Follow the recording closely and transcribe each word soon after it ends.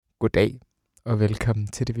Goddag og velkommen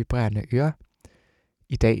til Det Vibrerende Øre.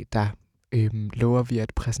 I dag lover vi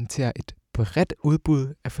at præsentere et bredt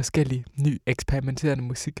udbud af forskellig ny eksperimenterende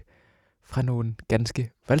musik. Fra nogle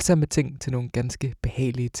ganske voldsomme ting til nogle ganske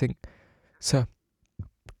behagelige ting. Så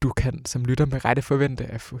du kan som lytter med rette forvente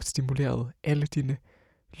at få stimuleret alle dine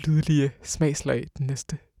lydlige smagslag den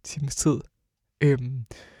næste times tid.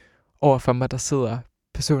 Overfor mig der sidder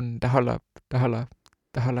personen, der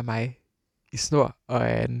holder mig i snor, og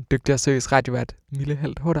er en dygtig og seriøs radiovært, Mille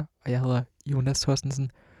Helt Hutter, og jeg hedder Jonas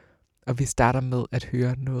Thorstensen. Og vi starter med at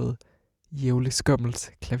høre noget jævligt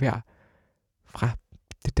skummelt klaver fra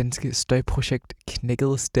det danske støjprojekt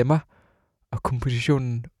Knækkede Stemmer og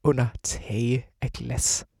kompositionen Under tage af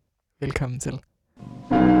glas. Velkommen til.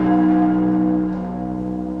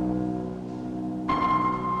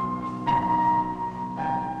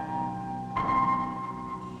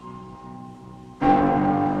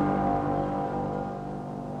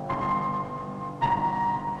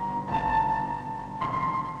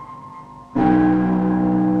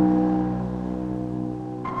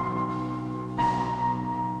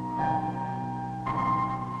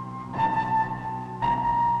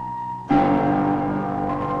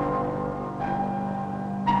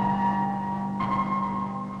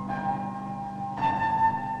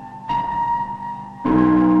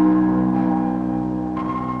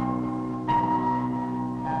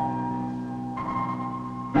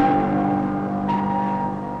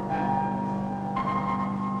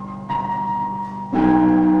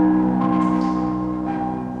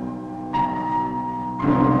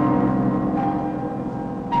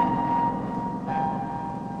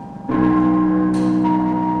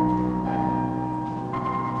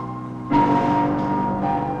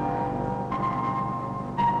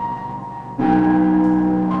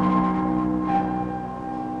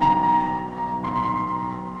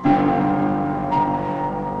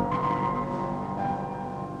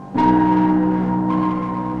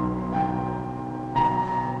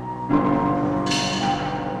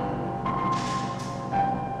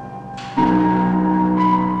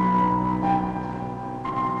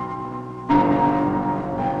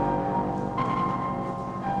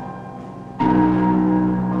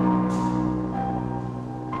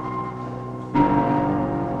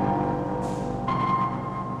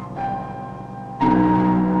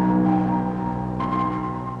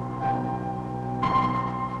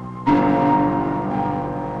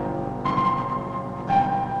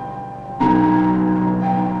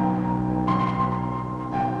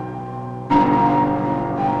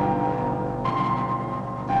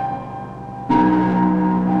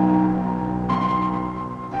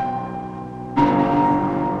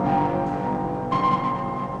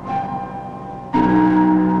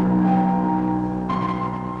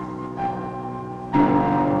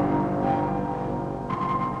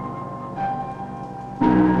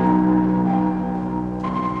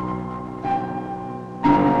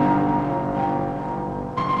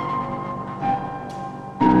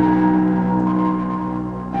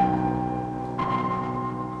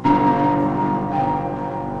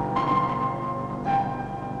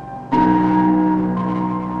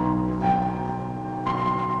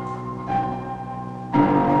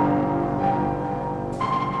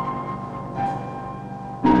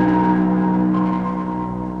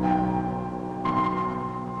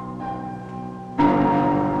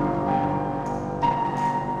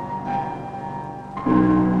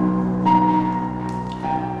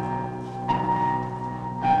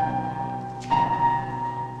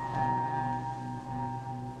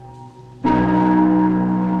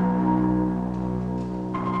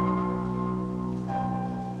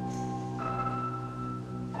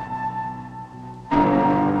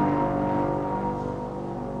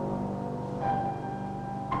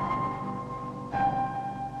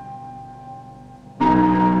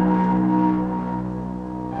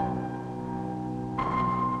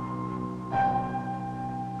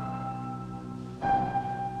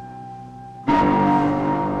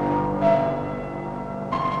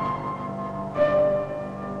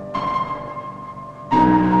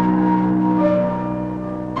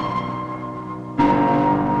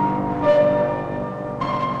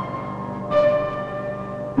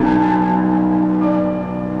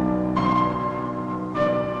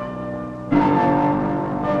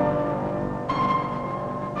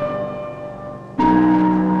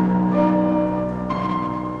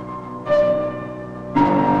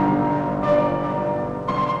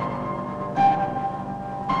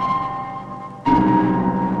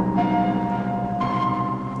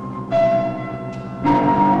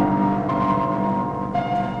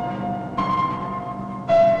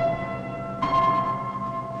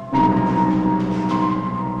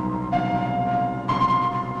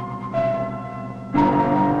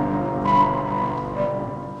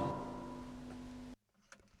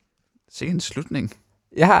 til en slutning.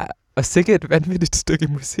 Ja, og sikkert et vanvittigt stykke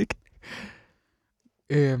musik.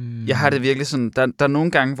 Jeg har det virkelig sådan, der er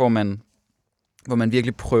nogle gange, hvor man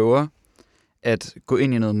virkelig prøver at gå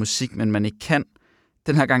ind i noget musik, men man ikke kan.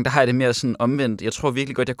 Den her gang, der har jeg det mere sådan omvendt. Jeg tror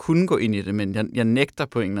virkelig godt, jeg kunne gå ind i det, men jeg nægter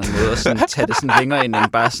på en eller anden måde at sådan, tage det sådan længere ind,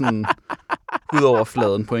 end bare sådan ud over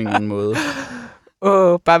fladen på en eller anden måde.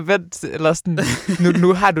 Bare vent, eller sådan,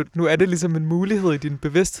 nu er det ligesom en mulighed i din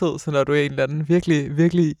bevidsthed, så når du er en eller anden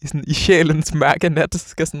virkelig sådan, i sjælens mørke nat,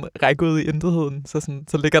 skal sådan række ud i intetheden,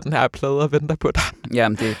 så ligger den her plade og venter på dig.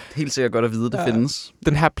 Jamen, det er helt sikkert godt at vide, det findes.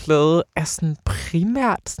 Den her plade er sådan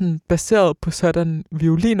primært sådan baseret på sådan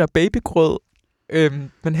violin og babygrød,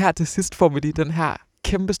 men her til sidst får vi lige den her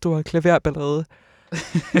kæmpestore klaverballade,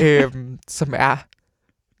 som er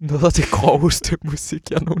noget af det groveste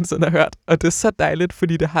musik, jeg nogensinde har hørt. Og det er så dejligt,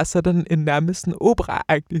 fordi det har sådan en nærmest sådan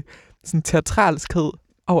opera-agtig sådan teatralskhed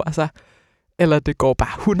over sig. Eller det går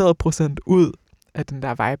bare 100% ud af den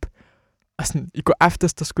der vibe. Og sådan, i går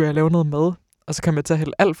aftes, der skulle jeg lave noget mad, og så kom jeg til at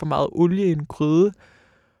hælde alt for meget olie i en gryde,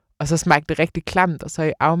 og så smagte det rigtig klamt, og så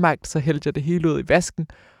i afmagt, så hældte jeg det hele ud i vasken,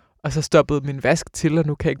 og så stoppede min vask til, og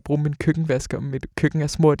nu kan jeg ikke bruge min køkkenvask, og mit køkken er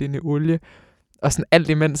smurt ind i olie. Og sådan alt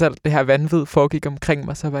imens alt det her vanvid foregik omkring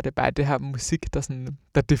mig, så var det bare det her musik,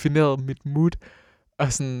 der definerede mit mood.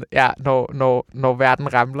 Og sådan, ja, når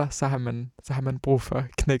verden ramler, så har man brug for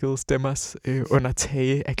knækkede stemmers under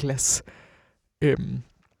tage af glas. Det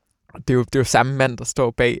er jo samme mand, der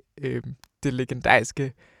står bag det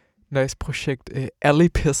legendariske noise-projekt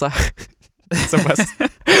Alley-pisser, som også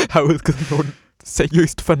har udgivet nogle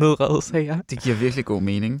seriøst fornedrede sager. Det giver virkelig god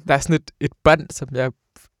mening. Der er sådan et bånd, som jeg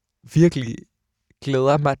virkelig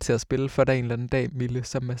glæder mig til at spille for dig en eller anden dag, Mille,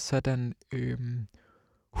 som er sådan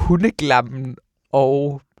hundeglammen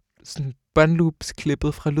og sådan båndloops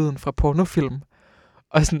klippet fra lyden fra pornofilm.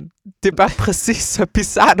 Og sådan, det er bare præcis så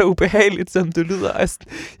bizarrt og ubehageligt, som det lyder. Og sådan,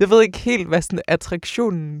 jeg ved ikke helt, hvad sådan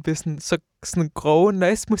attraktionen ved sådan grove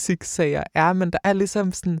noise-musik-sager er, men der er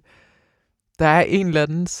ligesom sådan, der er en eller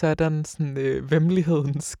anden sådan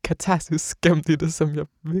væmmelighedens katarsis gemt i det, som jeg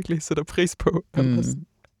virkelig sætter pris på.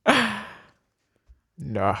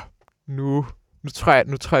 Nå, nu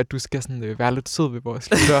tror jeg, du skal sådan, være lidt sød ved vores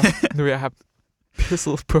lytter, nu jeg har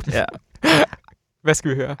pisset på dem. Ja. Hvad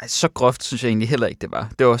skal vi høre? Ej, så groft synes jeg egentlig heller ikke, det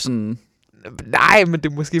var. Det var sådan... Nej, men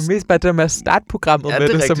det er måske mest bare det med at starte programmet med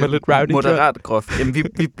det, som er lidt rowdy. Moderat groft. Jamen,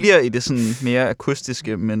 vi bliver i det sådan mere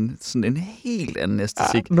akustiske, men sådan en helt anden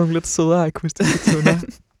æstetik. Ja, nogle lidt sødere akustiske toner.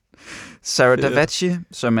 Sarah Davachi,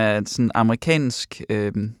 som er sådan amerikansk...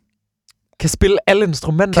 Kan spille alle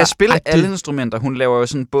instrumenter. Hun laver jo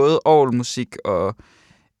sådan både orgelmusik og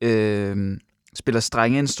spiller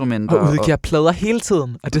strengeinstrumenter. Og udgiver plader hele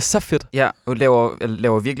tiden, og det er så fedt. Ja, og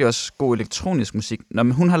laver virkelig også god elektronisk musik. Nå,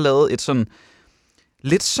 men hun har lavet et sådan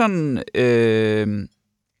lidt sådan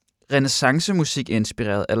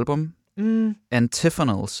renaissancemusik-inspireret album.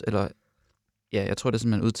 Antiphonals, eller ja, jeg tror det er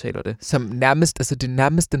sådan, man udtaler det. Som nærmest, altså det er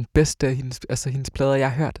nærmest den bedste af hendes plader,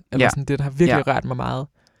 jeg har hørt. Eller sådan, det har virkelig rørt mig meget.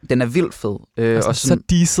 Den er vildt fed. Og sådan, så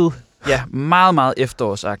disset. Ja, meget, meget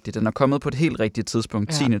efterårsagtig. Den er kommet på et helt rigtigt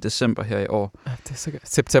tidspunkt, 10. december her i år. Ja, det er så godt.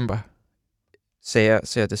 September. Sagde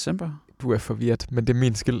jeg december? Du er forvirret, men det er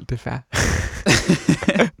min skyld, det er fair.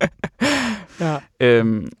 Ja.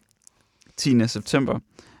 10. september.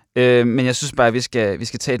 Men jeg synes bare, at vi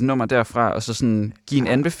skal tage et nummer derfra, og så sådan give en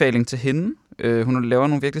anbefaling til hende. Hun laver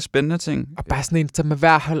nogle virkelig spændende ting. Og bare sådan en, som er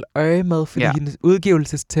værd at holde øje med, fordi hendes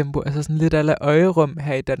udgivelsestempo er så sådan lidt af øjerum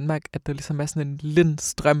her i Danmark, at der ligesom er sådan en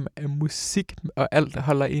lindstrøm af musik, og alt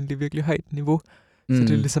holder egentlig virkelig højt niveau. Så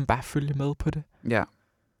det er ligesom bare at følge med på det. Ja.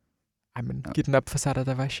 Ej, men giv den op for Sarah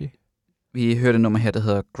Davachi. Vi hørte et nummer her, der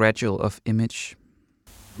hedder Gradual of Image.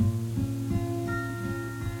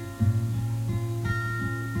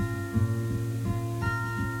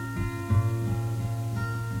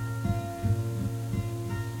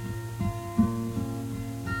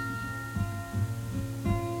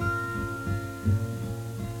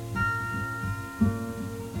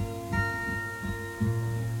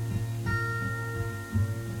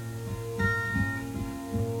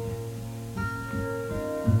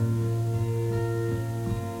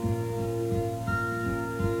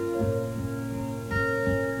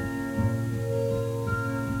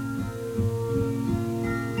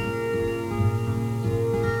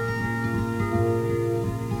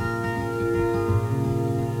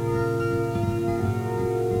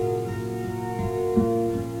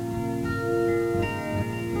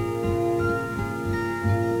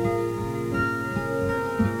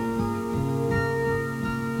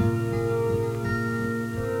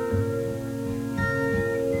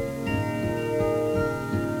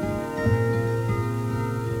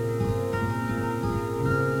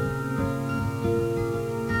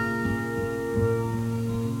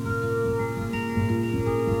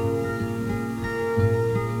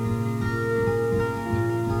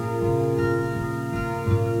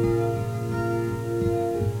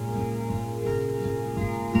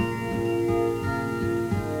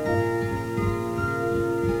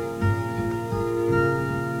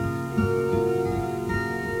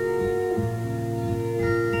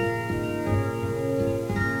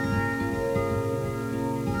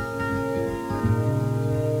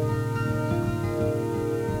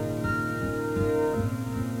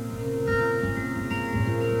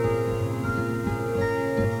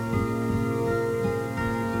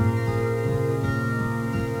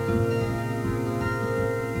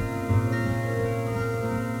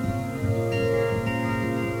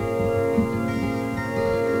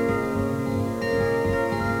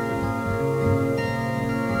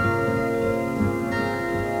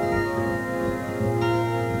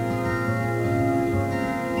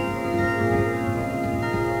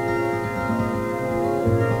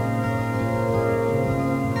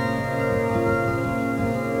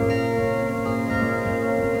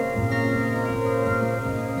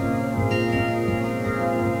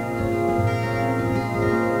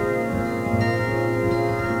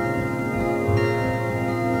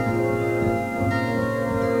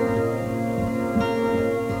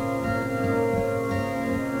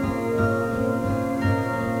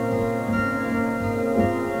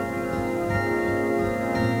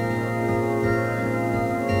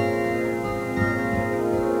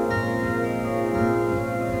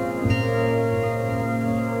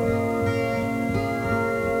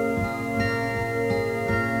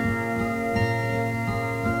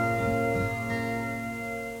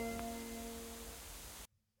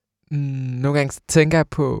 Nogle gange tænker jeg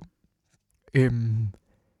på,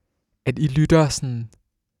 at I lytter sådan...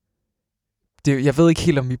 Jeg ved ikke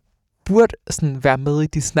helt, om I burde sådan være med i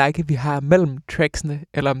de snakke, vi har mellem tracksene,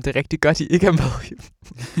 eller om det er rigtig godt, I ikke er med i.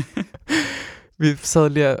 Vi sad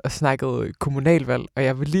lige og snakkede kommunalvalg, og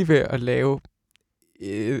jeg vil lige ved at lave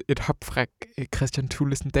et hop fra Christian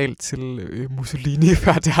Thulesen Dahl til Mussolini,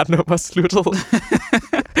 før det her nummer sluttede.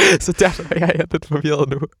 Så derfor er jeg lidt forvirret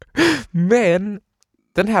nu. Men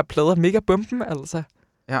den her plade er mega bumpen, altså.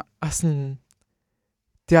 Ja. Og sådan,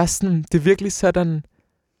 det er også sådan, det er virkelig sådan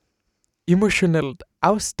emotionelt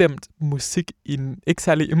afstemt musik i en ikke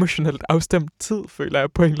særlig emotionelt afstemt tid, føler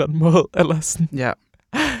jeg på en eller anden måde. Eller sådan. Ja.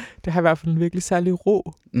 Det har i hvert fald en virkelig særlig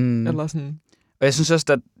ro. Eller sådan. Og jeg synes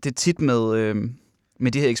også, at det er tit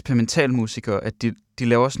med de her eksperimentalmusikere, at de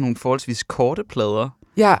laver sådan nogle forholdsvis korte plader.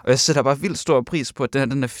 Ja. Og jeg sætter bare vildt stor pris på, at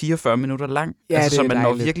den er 44 minutter lang. Ja, altså, så man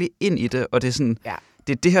dejligt. når virkelig ind i det, og det er sådan,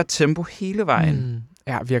 det er det her tempo hele vejen.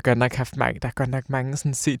 Ja, vi har godt nok haft mange, der er godt nok mange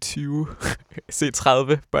sådan C20,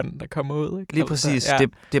 C30 bånd, der kommer ud. Ikke? Lige præcis. Ja.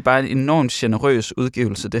 Det er bare en enormt generøs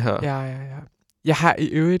udgivelse, det her. Ja. Jeg har i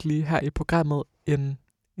øvrigt lige her i programmet en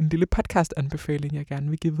lille podcast-anbefaling, jeg gerne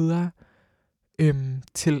vil give videre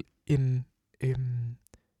til en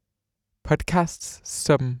podcast,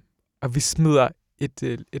 og vi smider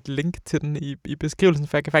et link til den i beskrivelsen,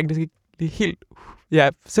 for jeg kan faktisk ikke lige helt... Jeg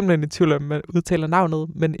er simpelthen i tvivl om, man udtaler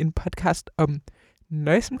navnet, men en podcast om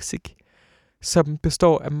noisemusik, som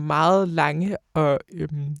består af meget lange og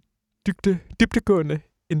dybdegående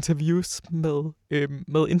interviews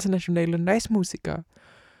med internationale noisemusikere.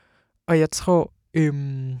 Og jeg tror,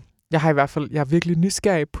 jeg er virkelig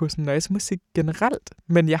nysgerrig på sådan noisemusik generelt,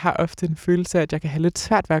 men jeg har ofte en følelse af, at jeg kan have lidt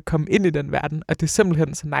svært ved at komme ind i den verden, og det er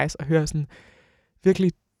simpelthen så nice at høre sådan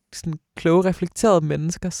virkelig sådan kloge, reflekterede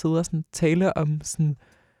mennesker sidde og sådan tale om sådan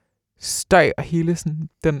støj og hele sådan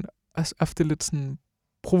den også ofte lidt sådan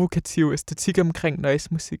provokative æstetik omkring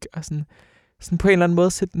noisemusik, og sådan på en eller anden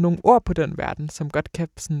måde sætte nogle ord på den verden, som godt kan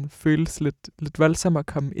sådan føles lidt voldsomt at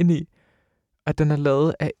komme ind i. Og den er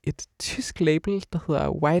lavet af et tysk label, der hedder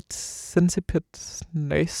White Centipede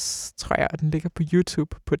Noise, tror jeg, og den ligger på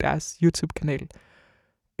YouTube, på deres YouTube-kanal.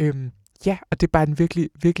 Og det er bare en virkelig,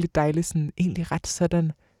 virkelig dejlig, sådan egentlig ret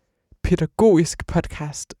sådan pædagogisk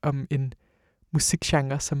podcast om en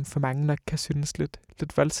musikgenre, som for mange nok kan synes lidt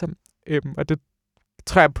voldsom. Og det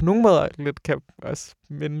tror jeg på nogle måder lidt kan også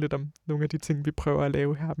minde lidt om nogle af de ting, vi prøver at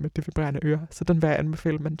lave her med Det Vibrerende Øre. Så den vil jeg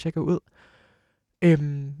anbefale, man tjekker ud.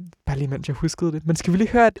 Bare lige mens jeg huskede det. Men skal vi lige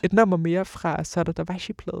høre et nummer mere fra Sarah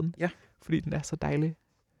Davachi-pladen? Ja. Fordi den er så dejlig.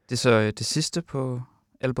 Det er så det sidste på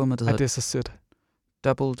albumet, der hedder... Og det er så sødt.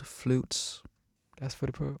 Doubled Flutes. Lad os få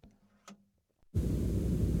det på.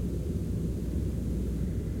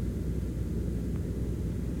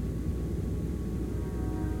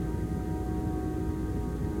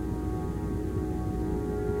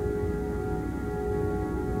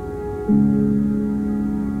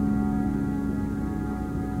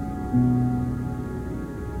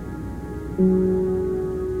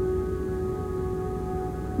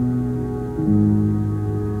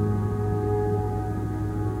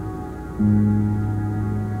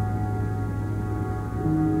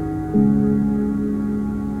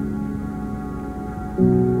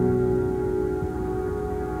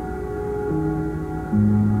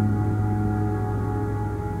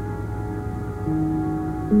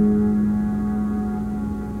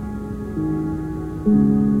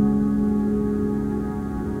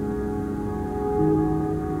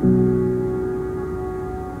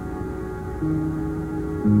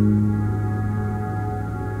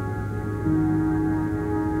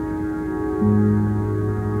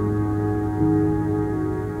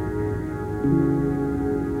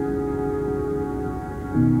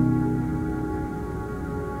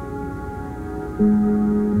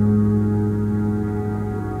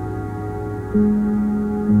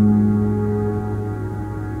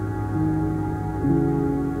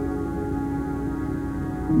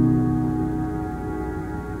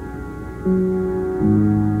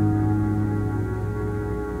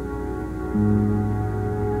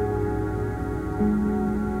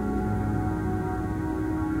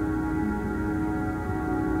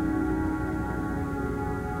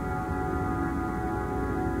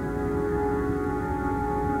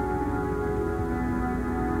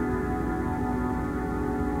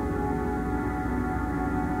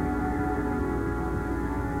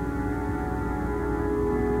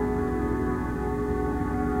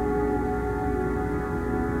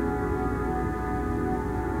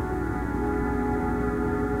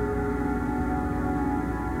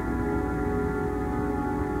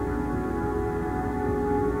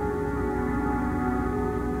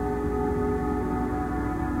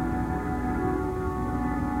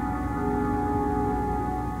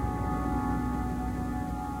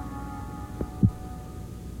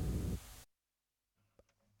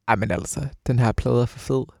 men altså, den her plade er for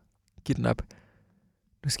fed. Giv den op.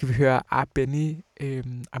 Nu skal vi høre Benny,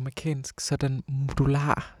 amerikansk sådan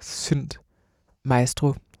modular synth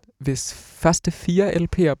maestro, hvis første 4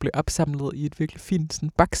 LP'er blev opsamlet i et virkelig fint sådan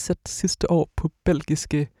boxset sidste år på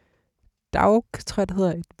belgiske Daug, tror jeg det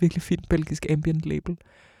hedder, et virkelig fint belgisk ambient label.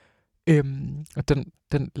 Og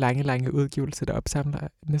den lange udgivelse, der opsamler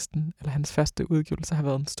næsten, eller hans første udgivelse, har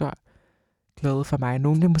været en stor glæde for mig.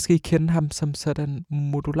 Nogle vil måske kende ham som sådan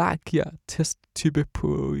modular gear-test-type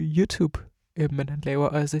på YouTube, men han laver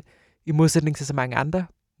også, i modsætning til så mange andre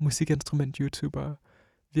musikinstrument-YouTubere,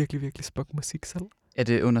 virkelig, virkelig smuk musik selv. Er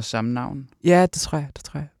det under samme navn? Ja, det tror jeg,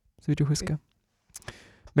 så vidt jeg husker.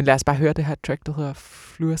 Men lad os bare høre det her track, der hedder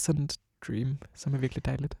Fluorescent Dream, som er virkelig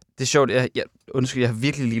dejligt. Det er sjovt, jeg har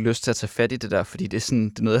virkelig lige lyst til at tage fat i det der, fordi det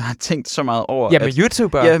er noget, jeg har tænkt så meget over. Ja, med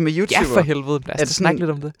YouTuber. Ja, med YouTuber. Ja, for helvede. Lad os snakke lidt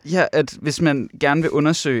om det. Ja, at hvis man gerne vil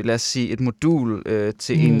undersøge, lad os sige, et modul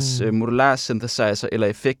til ens modular synthesizer, eller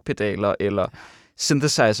effektpedaler, eller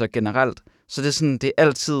synthesizer generelt, så det er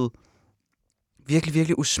altid virkelig,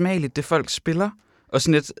 virkelig usmageligt, det folk spiller. Og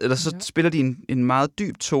sådan lidt, eller så spiller de en meget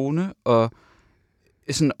dyb tone, og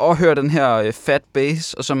sådan overhører den her fat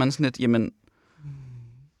bass, og så er man sådan lidt, jamen...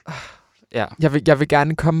 ja. Jeg vil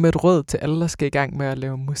gerne komme med et råd til alle, der skal i gang med at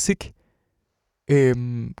lave musik.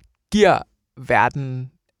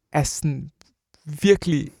 Gear-verdenen er sådan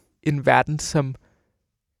virkelig en verden, som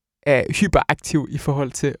er hyperaktiv i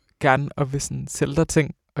forhold til gerne at vil sådan sælge dig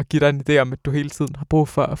ting, og give dig en idé om, at du hele tiden har brug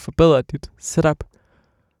for at forbedre dit setup.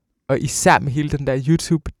 Og især med hele den der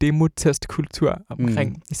YouTube-demo-test-kultur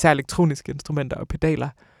omkring især elektroniske instrumenter og pedaler.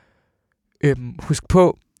 Husk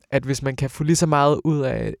på, at hvis man kan få lige så meget ud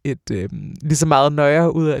af lige så meget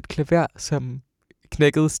nøjere ud af et klaver som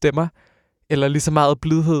Knækkede Stemmer, eller lige så meget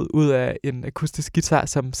blidhed ud af en akustisk guitar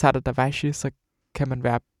som Sarah Davachi, så kan man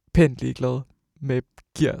være pænt ligeglad med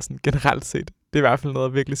gear sådan generelt set. Det er i hvert fald noget,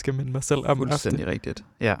 jeg virkelig skal minde mig selv om. Fuldstændig rigtigt,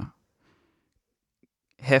 ja.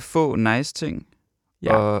 Have få nice ting.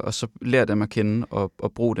 Ja. Og så lære dem at kende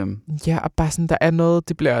og bruge dem. Ja, og bare sådan, der er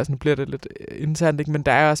noget, nu bliver det lidt internt, ikke? Men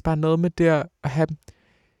der er også bare noget med det at have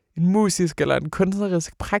en musisk eller en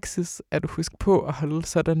kunstnerisk praksis, at huske på at holde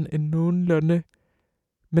sådan en nogenlunde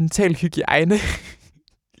mental hygiejne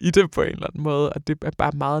i det på en eller anden måde, og det er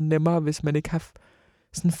bare meget nemmere, hvis man ikke har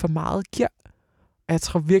sådan for meget gear. Og jeg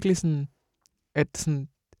tror virkelig sådan, at sådan,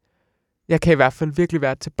 jeg kan i hvert fald virkelig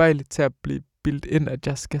være tilbøjelig til at blive bildt ind, at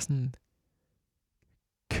jeg skal sådan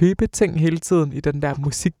købe ting hele tiden i den der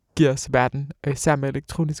musikgears-verden, og især med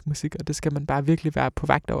elektronisk musik, og det skal man bare virkelig være på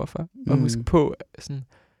vagt overfor. Og huske på, sådan,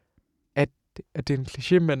 at det er en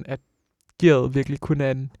kliché, men at gearet virkelig kun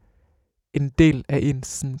er en del af ens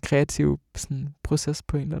sådan, kreative sådan, proces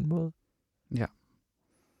på en eller anden måde. Ja.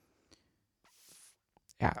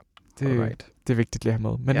 Ja, det er vigtigt lige at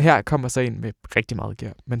have med. Men her kommer så en med rigtig meget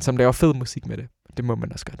gear, men som laver fed musik med det. Det må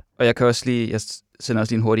man også godt. Og jeg sender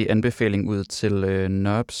også lige en hurtig anbefaling ud til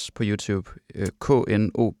Knobs på YouTube,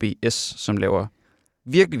 KNOBS, som laver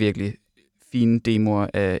virkelig, virkelig fine demoer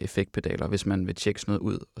af effektpedaler, hvis man vil tjekke sådan noget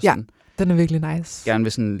ud. Og sådan, den er virkelig nice. Gerne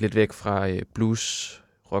vil sådan lidt væk fra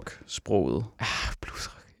blues-rock-sproget.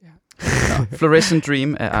 Blues-rock, ja. Fluorescent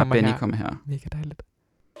Dream af Benny kommer her. Mega dejligt.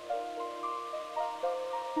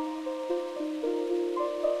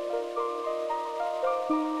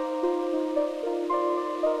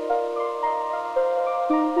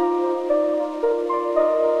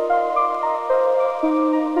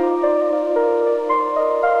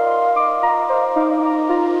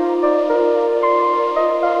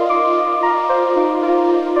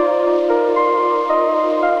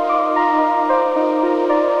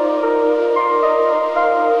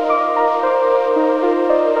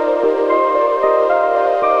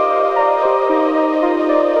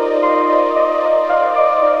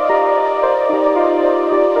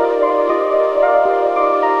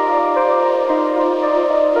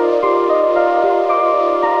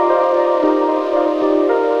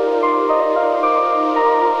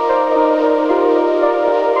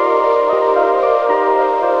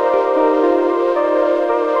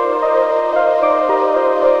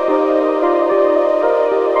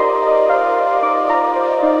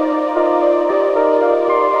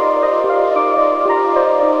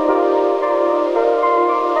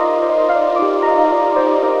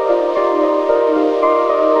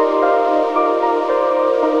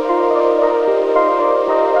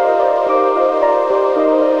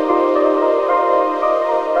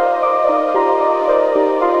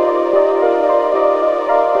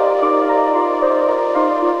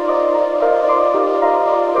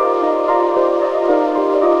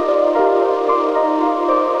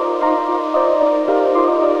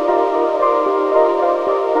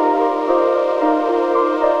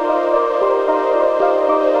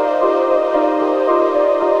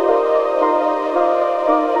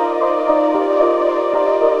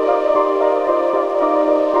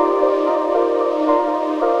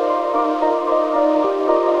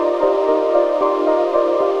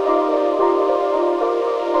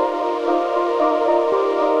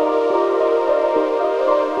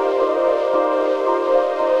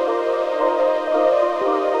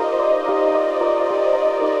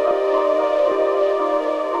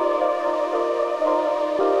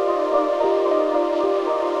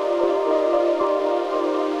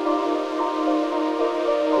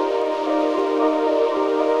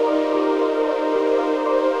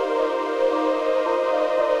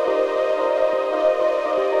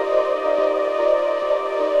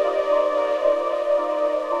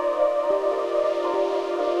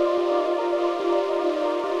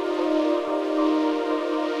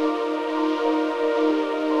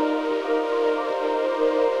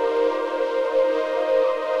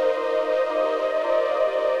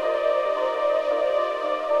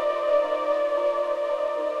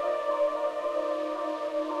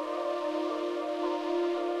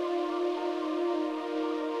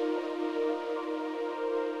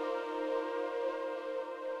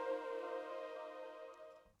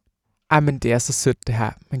 Men det er så sødt, det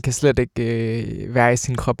her. Man kan slet ikke være i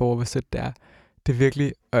sin krop over, hvor sødt det er. Det er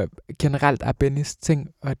virkelig, og generelt er Bennys ting,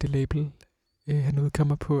 og det label, han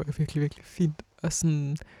udkommer på, er virkelig, virkelig fint. Og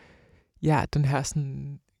sådan, ja, den her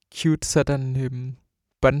sådan cute, sådan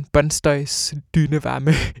båndstøjs,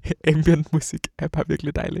 dynevarme ambient musik er bare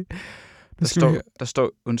virkelig dejlig. Der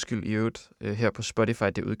står, undskyld i øvrigt, her på Spotify,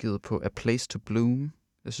 det er udgivet på A Place to Bloom.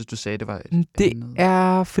 Jeg synes, du sagde, det var et Det andet.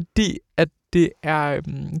 er fordi, at det er, jeg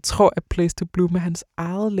tror, at Place to Bloom er hans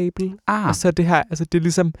eget label. Og så det her, altså det er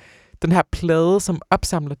ligesom den her plade, som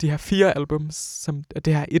opsamler de her 4 albums, som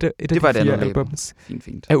det her et af de 4 albums,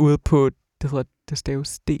 fint. er ude på, det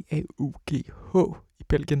staves DAUGH i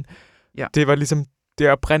Belgien. Ja. Det var ligesom, det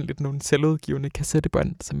er oprindeligt nogle selvudgivende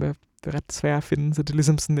kassettebånd, som er ret svære at finde, så det er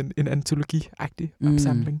ligesom sådan en antologi-agtig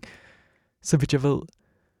opsamling, så vidt jeg ved.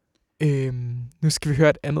 Nu skal vi høre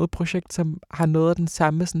et andet projekt, som har noget af den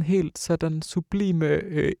samme sådan helt sådan sublime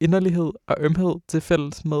inderlighed og ømhed til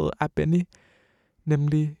fælles med Benny,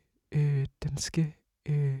 nemlig danske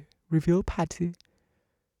Reveal Party,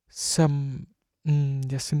 som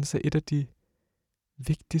jeg synes er et af de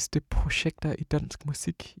vigtigste projekter i dansk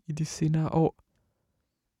musik i de senere år.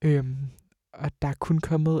 Og der er kun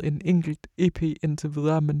kommet en enkelt EP indtil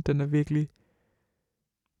videre, men den er virkelig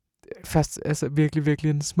virkelig, virkelig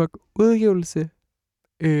en smuk udgivelse,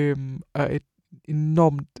 og et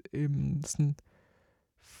enormt sådan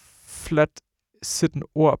flot sætten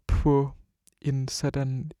ord på en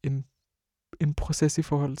sådan en proces i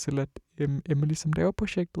forhold til, at Emily, som laver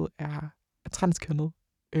projektet, er transkønnet,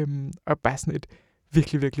 og bare sådan et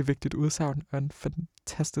virkelig, virkelig vigtigt udsagn og en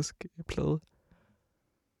fantastisk plade.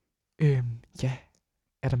 Ja,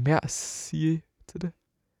 er der mere at sige til det?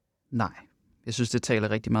 Nej. Jeg synes, det taler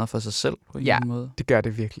rigtig meget for sig selv på en eller anden måde. Det gør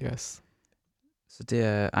det virkelig også. Så det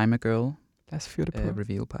er I'm a Girl. Lad os fyre det på.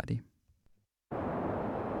 Reveal Party.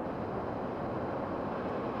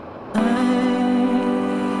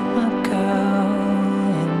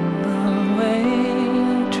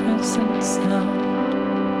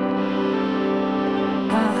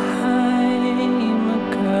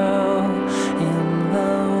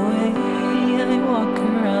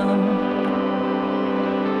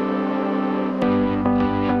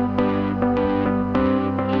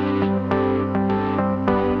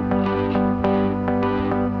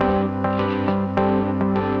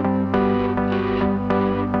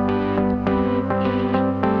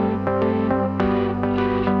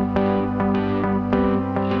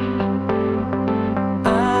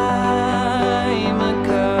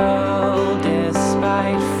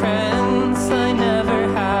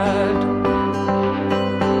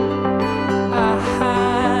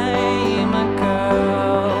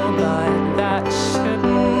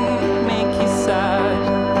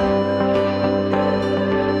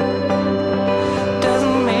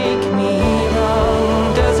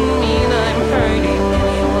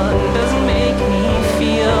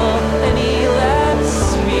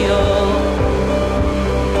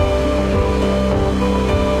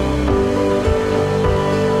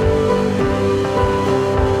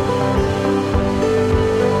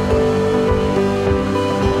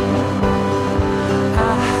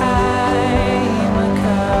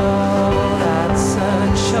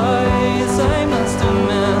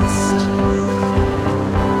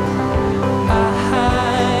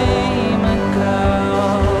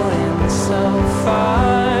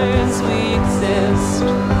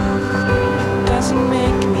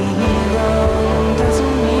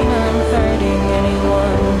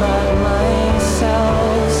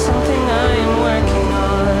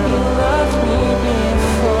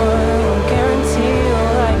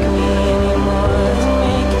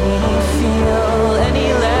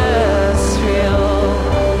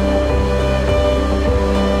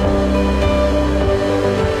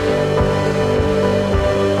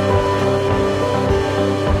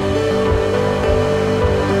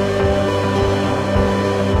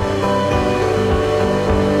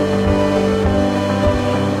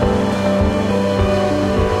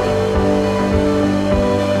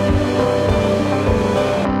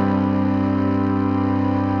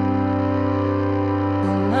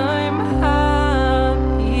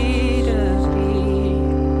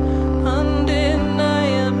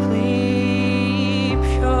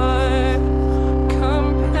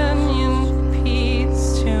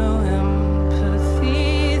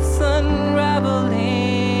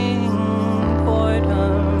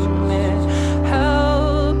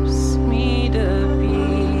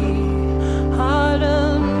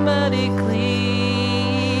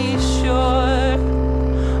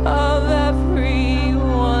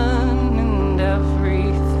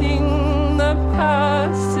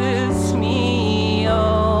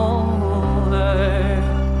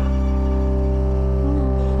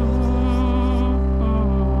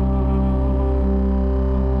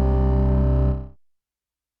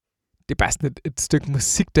 det er bare sådan et stykke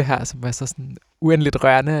musik, det her, som er så sådan uendeligt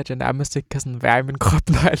rørende, at jeg nærmest ikke kan sådan være i min krop,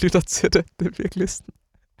 når jeg lytter til det. Det er virkelig sådan...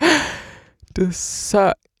 Det er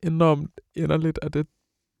så enormt inderligt, og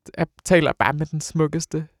jeg taler bare med den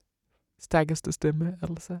smukkeste, stærkeste stemme,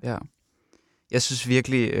 altså. Ja. Jeg synes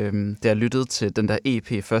virkelig, da jeg lyttede til den der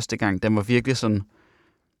EP første gang, den var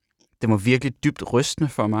virkelig dybt rystende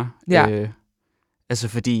for mig. Ja. Altså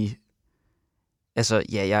fordi, altså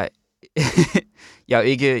ja, jeg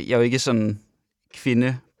er jo ikke sådan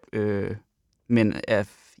kvinde, men er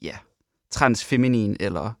transfeminin,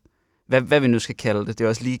 eller hvad vi nu skal kalde det. Det er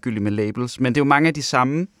også ligegyldigt med labels. Men det er jo mange af de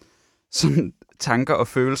samme sådan, tanker og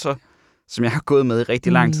følelser, som jeg har gået med i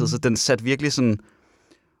rigtig lang tid. Så den satte virkelig sådan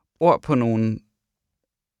ord på nogle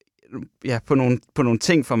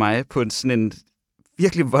ting for mig, på sådan en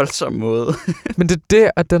virkelig voldsom måde. Men det er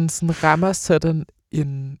det, at den sådan rammer sådan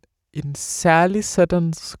en særlig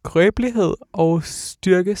sådan skrøbelighed og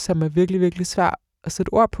styrke, som er virkelig, virkelig svær at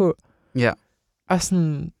sætte ord på. Ja. Og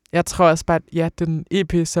sådan, jeg tror også bare, at den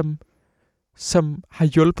EP, som har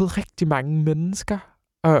hjulpet rigtig mange mennesker,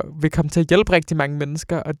 og vil komme til at hjælpe rigtig mange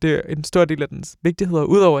mennesker, og det er en stor del af dens vigtighed, og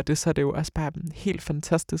udover det, så er det jo også bare en helt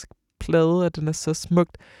fantastisk plade, og den er så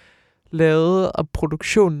smukt lavet, og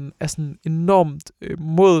produktionen er sådan enormt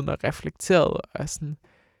moden og reflekteret, og sådan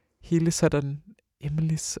hele sådan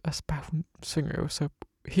Emilys også bare, hun synger jo så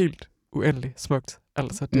helt uendeligt smukt.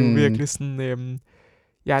 Altså, det er jo virkelig sådan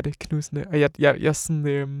hjerteknusende, og jeg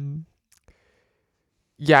sådan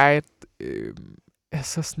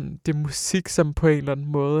altså sådan, det er musik, som på en eller anden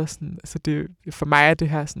måde er sådan, altså det, for mig er det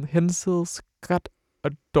her sådan hensides godt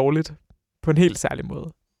og dårligt på en helt særlig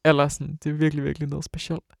måde. Eller sådan, det er virkelig, virkelig noget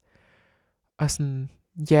specielt. Og sådan,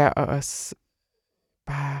 ja, og også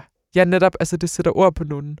bare, ja, netop, altså det sætter ord på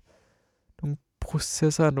nogle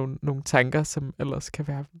processer og nogle tanker, som ellers kan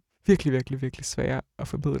være virkelig, virkelig, virkelig svære at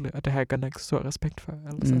formidle, og det har jeg godt nok stor respekt for.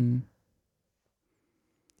 Altså.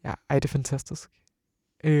 Ja, det er fantastisk.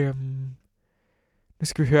 Nu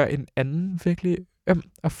skal vi høre en anden virkelig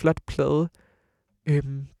og flot plade.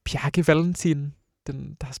 Bjarke Valentin,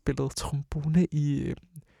 der har spillet trombone i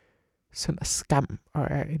Synd og Skam, og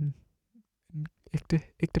er en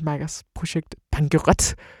ægte Markers projekt,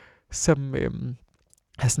 Bankerot, som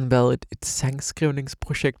har sådan været et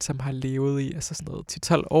sangskrivningsprojekt, som har levet i altså sådan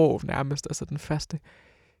noget 10-12 år nærmest. Altså den første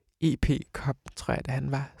EP kom, tror jeg, da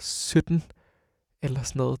han var 17, eller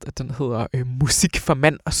sådan noget, at den hedder Musik for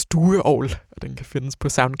mand og stueovl, og den kan findes på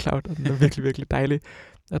SoundCloud, og den er virkelig, virkelig dejlig.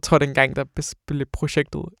 Jeg tror, dengang der blev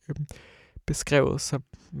projektet beskrevet, så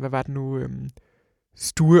hvad var det nu?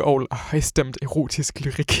 Stueovl og højstemt erotisk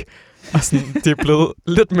lyrik. Og sådan, det er blevet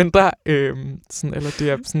lidt mindre, sådan, eller det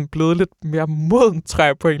er sådan blevet lidt mere moden, tror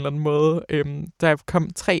jeg, på en eller anden måde. Der kom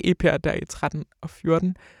 3 EP'er der i 13 og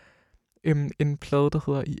 14. En plade, der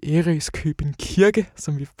hedder I Ærøskøbing Kirke,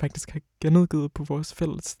 som vi faktisk har genudgivet på vores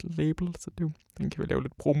fælles label, så det, den kan vi lave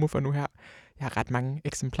lidt promo for nu her. Jeg har ret mange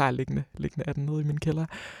eksemplarer liggende af den nede i min kælder.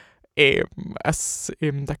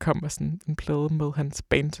 Der kommer sådan en plade med hans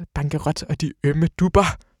band Bankerot og de ømme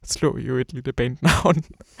dubber, slår jo et lille bandnavn.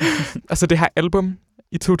 Og så det her album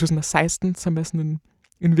i 2016, som er sådan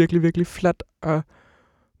en virkelig, virkelig flot og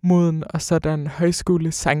moden, og så er der en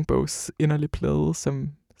højskole sangbogs inderlig plade,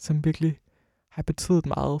 som virkelig har betydet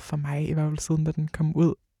meget for mig, i hvert fald siden da den kom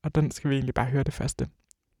ud. Og den skal vi egentlig bare høre det første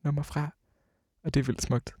nummer fra. Og det er vildt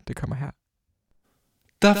smukt. Det kommer her.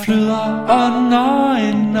 Der flyder ånder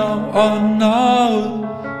ind og ånder ud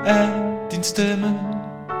af din stemme.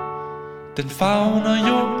 Den favner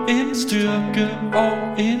jo en styrke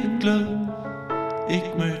og en glød,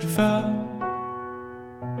 ikke mødt før.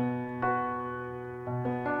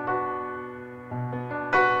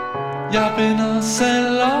 Jeg binder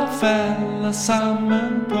selv og falder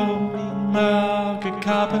sammen på min mørke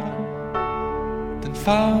kappe. Den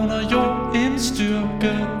favner jo en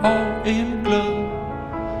styrke og en glød,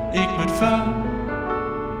 ikke mødt før.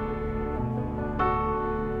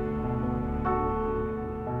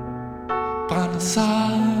 Brænder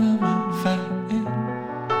sammen, fald ind.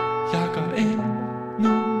 Jeg går ind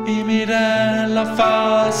nu i mit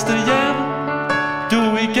allerførste hjem.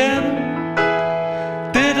 Du igen,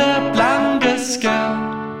 dette blanke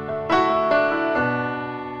skær.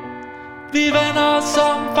 Vi vender os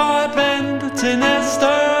om for at vente til næste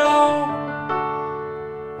år.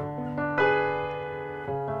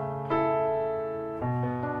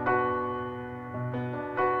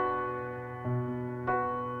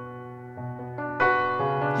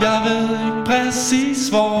 Jeg ved ikke præcis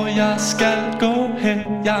hvor jeg skal gå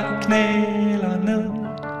hen. Jeg knæler ned,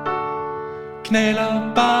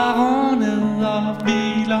 knæler bare ned og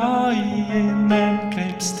hviler i en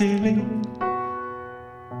angrebsstilling.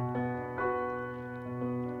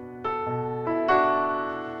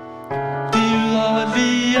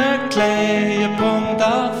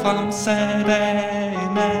 klagepunkter fremsat af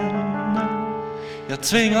en anden. Jeg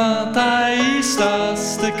tvinger dig i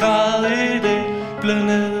største grad i det blød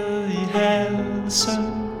ned i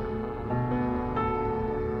halsen.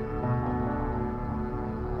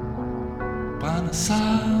 Brænder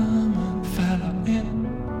sammen, falder ind.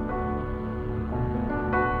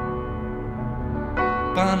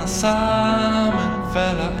 Brænder sammen,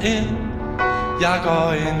 falder ind. Jeg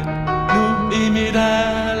går ind nu i mit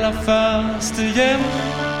allerførste hjem.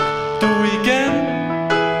 Du igen,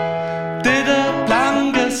 dette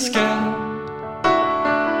blanke skær.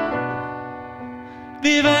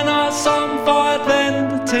 Vi vender os om for at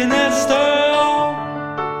vente til næste år.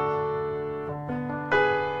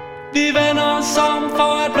 Vi vender os om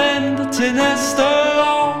for at vente til næste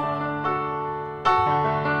år.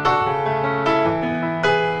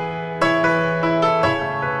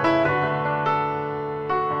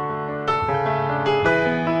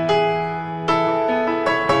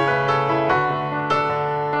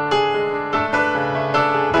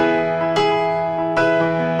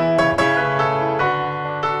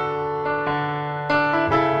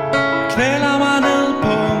 Knæler mig ned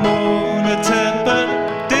på månetæppet,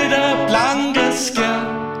 dette blanke skær.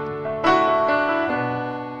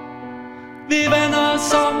 Vi vender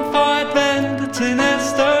os om for at vente til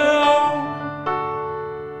næste år.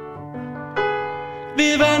 Vi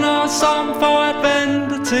vender os om for at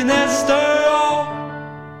vente til næste år.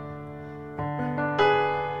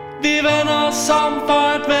 Vi vender os om for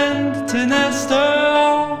at vente til næste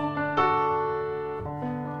år.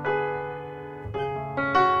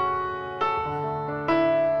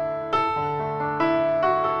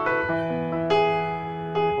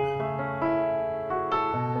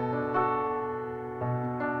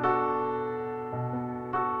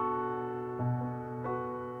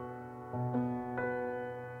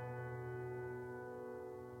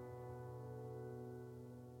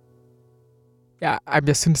 Ja,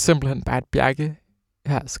 jeg synes simpelthen bare, at Bjarke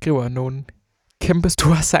her skriver nogle kæmpe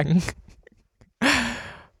store sange.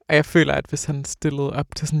 Og jeg føler, at hvis han stillede op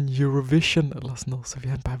til sådan Eurovision eller sådan noget, så ville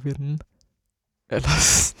han bare vinde.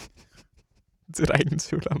 Ellers det er der ingen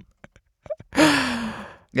tvivl om.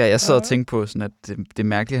 Ja, jeg sad og tænkte på, sådan, at det er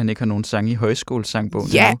mærkeligt, at han ikke har nogen sang i højskolesangbogen.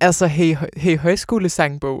 Ja, endnu. altså hey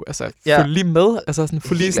højskolesangbog. Altså, følg lige med. Altså, sådan,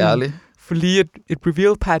 få lige et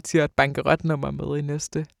reveal party og et bankerot-nummer med i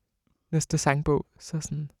næste sangbog.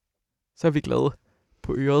 Så er vi glade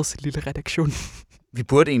på Ørets lille redaktion. Vi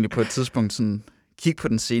burde egentlig på et tidspunkt sådan kigge på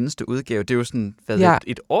den seneste udgave. Det er jo sådan,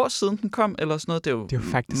 et år siden den kom, eller sådan noget. Det er jo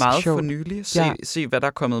faktisk meget sjovt. for nylig. Se, hvad der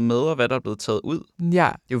er kommet med, og hvad der er blevet taget ud. Ja. Det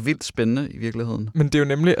er jo vildt spændende i virkeligheden. Men det er jo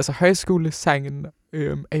nemlig, altså højskolesangen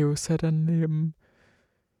er jo sådan,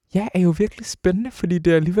 er jo virkelig spændende, fordi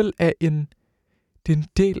det alligevel er en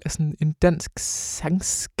del af sådan en dansk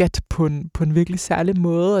sangskat på en virkelig særlig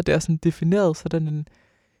måde, og det er sådan defineret sådan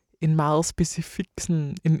en meget specifik,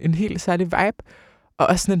 sådan en helt særlig vibe, og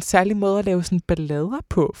også sådan en særlig måde at lave sådan ballader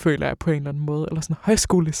på, føler jeg på en eller anden måde, eller sådan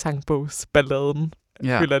højskolesangbogsballaden,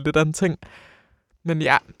 føler jeg lidt af en ting. Men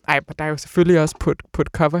ja, der er jo selvfølgelig også på et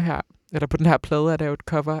cover her, eller på den her plade, er der jo et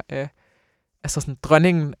cover af, altså sådan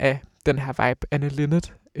dronningen af den her vibe, Anne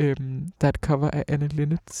Linnet. Der er et cover af Anne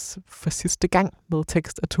Linnets For sidste gang med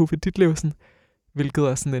tekst af Tove Ditlevsen, hvilket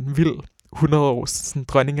er sådan en vild 100 års sådan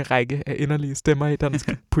dronningerække af inderlige stemmer i dansk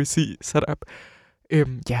poesi sat op.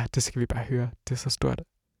 Ja, det skal vi bare høre. Det er så stort.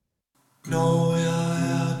 Når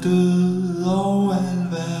jeg er død og al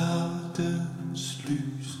verdens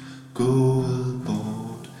lys gået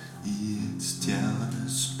bort i et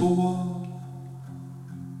stjernespor,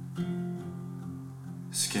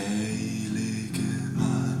 skal I lægge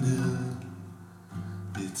mig ned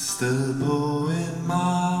et sted på en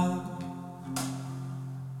mark.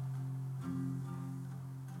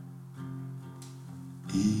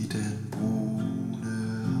 I den brune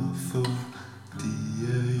og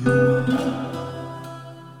fugtige jord.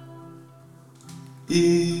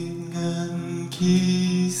 Ingen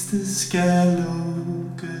kiste skal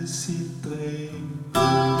lukke sit dræn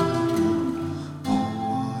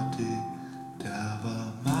over det, der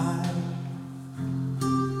var mig.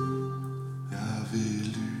 Jeg vil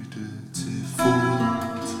lytte til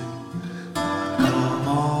fodtrin, der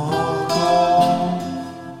kommer og går.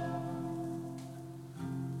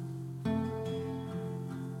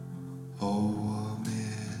 Over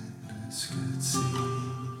menneskets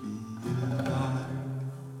evige vej.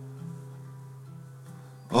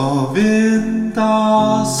 Og vinter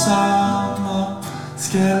og sommer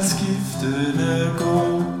skal skiftende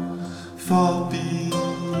gå forbi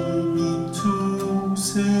min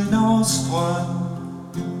 1000-årsdrøm.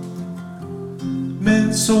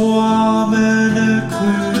 Mens ormene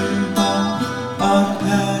kryber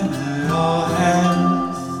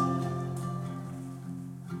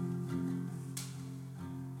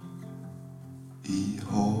i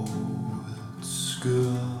hårets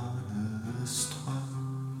skørende strøm.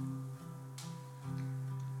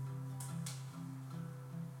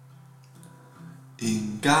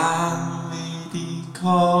 En gang i de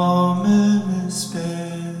kommende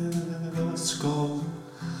spæde og skov,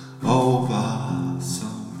 og var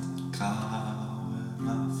som grave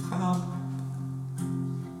mig frem.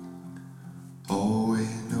 Og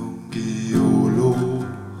en ung geolog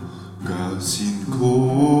gør sin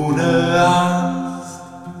kone angst.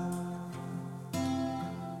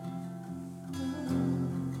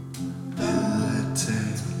 Ved at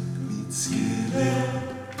tage mit skelet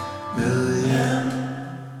med hjem.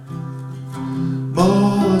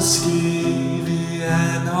 Måske vil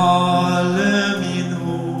han holde min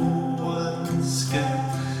hovedskat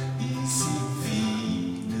i sin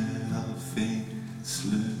fine og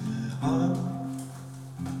fængslende hånd.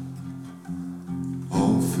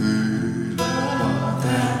 Og føle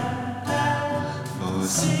hvordan for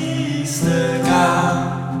sidste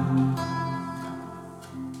gang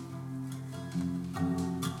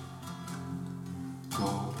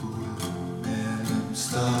går ud mellem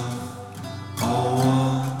stof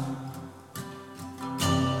over.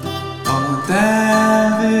 Og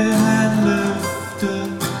der vil han løfte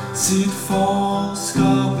sit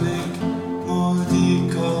forskerblik mod de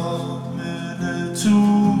kommende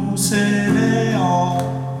tusinde år.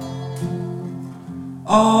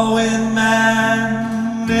 Og en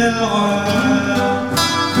mand vil røre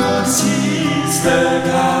for sidste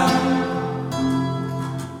gang.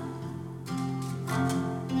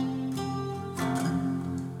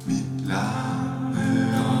 Mit lange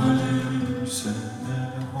og lysende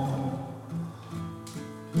hår.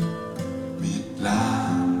 Mit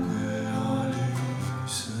lange og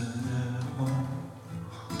lysende hår.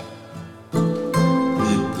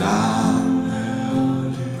 Mit lange og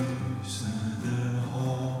lysende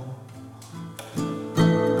hår.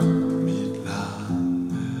 Mit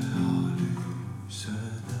lange og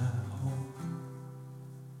lysende hår.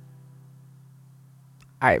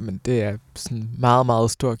 Ej, men det er sådan meget,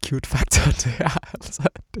 meget stor cute faktor, det her. Altså,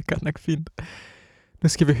 det er godt nok fint. Nu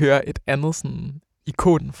skal vi høre et andet sådan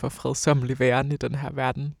ikon for fredsommelig væren i den her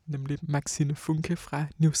verden, nemlig Maxine Funke fra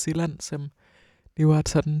New Zealand, som lever et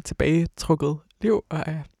sådan tilbagetrukket liv og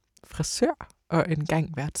er frisør, og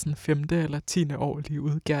engang hvert sådan 5. eller 10. år lige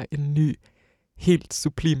udgiver en ny, helt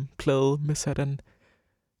sublim plade med sådan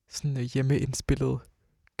hjemmeindspillet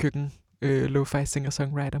køkken, lo-fi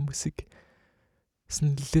singer-songwriter musik.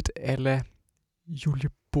 Sådan lidt a la Julie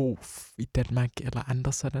Bo i Danmark, eller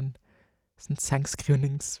andre sådan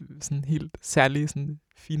sangskrivnings, sådan helt særlige, sådan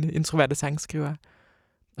fine, introverte sangskriver.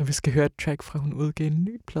 Og vi skal høre et track fra, hun udgav en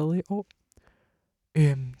ny plade i år.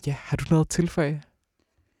 Ja, har du noget at tilføje?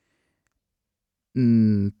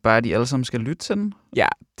 Bare de alle sammen skal lytte til den. Ja.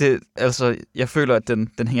 Jeg føler, at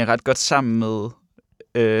den hænger ret godt sammen med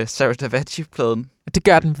Sarah Davachi-pladen. Det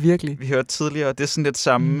gør den virkelig. Vi hørte tidligere, det er sådan lidt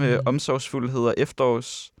samme omsorgsfuldhed og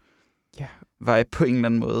efterårs vibe på en eller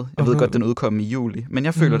anden måde. Jeg ved godt, den udkom i juli, men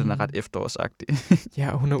jeg føler, den er ret efterårsagtig.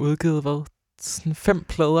 Ja, og hun har udgivet, sådan 5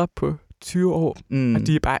 plader på 20 år, og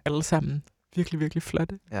de er bare alle sammen virkelig, virkelig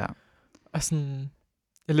flotte. Ja. Og sådan,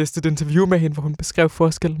 jeg læste et interview med hende, hvor hun beskrev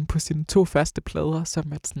forskellen på sine 2 første plader,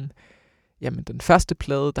 som at sådan, jamen den første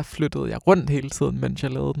plade, der flyttede jeg rundt hele tiden, mens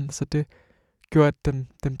jeg lavede den, så det gjorde, at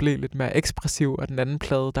den blev lidt mere ekspressiv, og den anden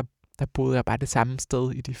plade, der boede jeg bare det samme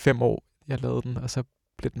sted i de 5 år, jeg lavede den, og så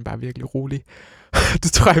blev den bare virkelig rolig.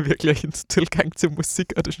 Det tror jeg virkelig er hendes tilgang til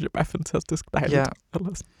musik, og det synes jeg bare er fantastisk dejligt. Ja.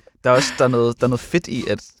 Der er noget fedt i,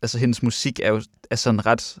 at altså, hendes musik er sådan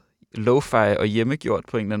ret lo-fi og hjemmegjort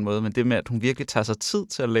på en eller anden måde, men det med, at hun virkelig tager sig tid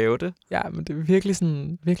til at lave det. Ja, men det er virkelig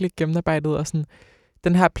sådan, virkelig gennemarbejdet, og sådan,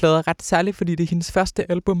 den her plade er ret særlig, fordi det er hendes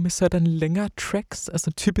første album med sådan længere tracks.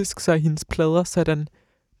 Altså typisk så er hendes plader sådan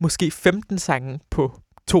måske 15 sange på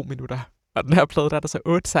 2 minutter. Og den her plade, der er der så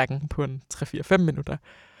 8 sange på en 3-4-5 minutter.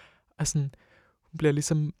 Og sådan, hun bliver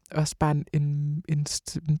ligesom også bare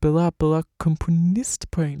en bedre og bedre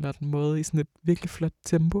komponist på en eller anden måde, i sådan et virkelig flot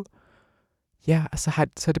tempo. Ja, og så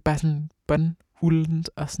er det bare sådan båndhullent,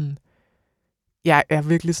 og sådan, jeg er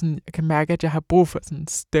virkelig sådan, jeg kan mærke, at jeg har brug for sådan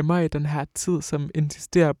stemmer i den her tid, som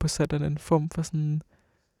insisterer på sådan en form for sådan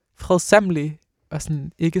fredsommelig og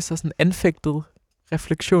sådan ikke så sådan anfægtet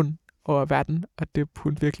refleksion over verden, og det er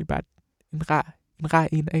hun virkelig bare en rar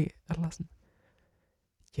en af, eller sådan.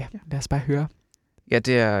 Ja, lad os bare høre. Ja,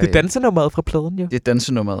 det er dansenummeret fra pladen, jo. Det er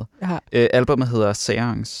dansenummeret. Ja. Albumet hedder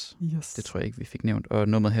Seance. Yes. Det tror jeg ikke, vi fik nævnt. Og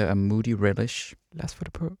nummeret her er Moody Relish. Lad os få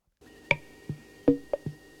det på.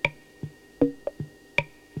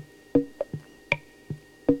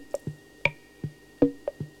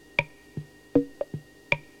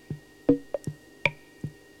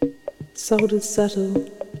 Soldered subtle,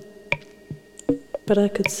 but I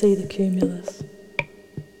could see the cumulus.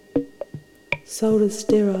 Soldered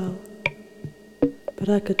sterile, but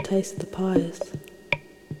I could taste the pious.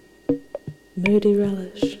 Moody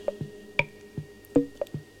relish,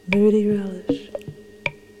 moody relish,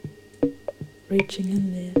 reaching in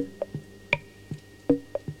there.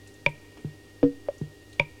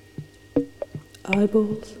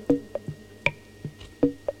 Eyeballs,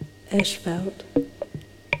 asphalt,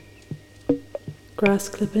 grass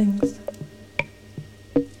clippings,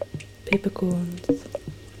 peppercorns,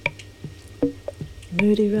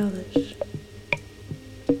 moody relish,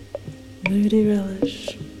 moody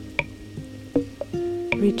relish,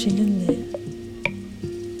 reaching in there.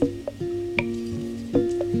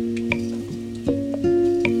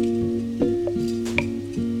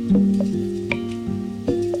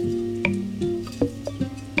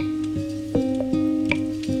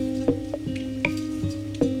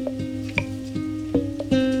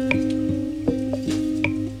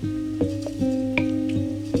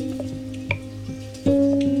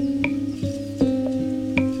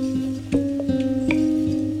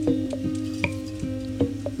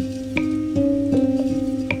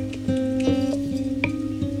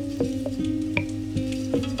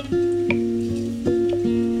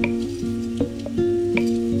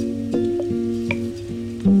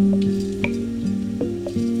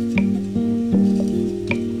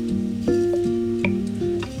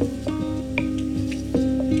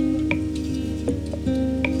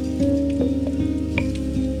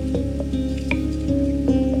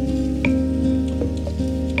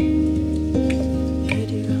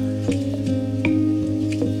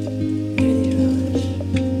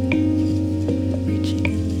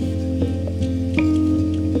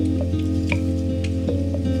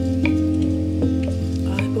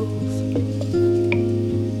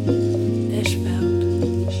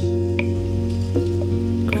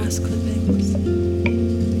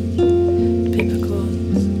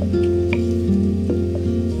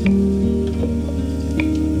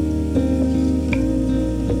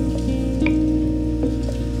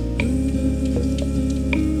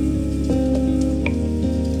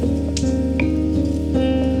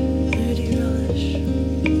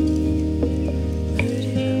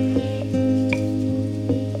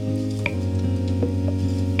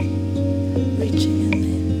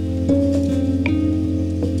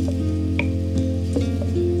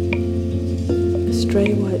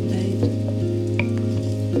 Stray white maid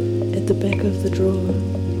at the back of the drawer.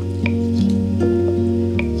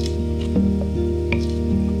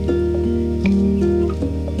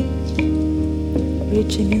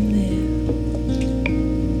 Reaching in there.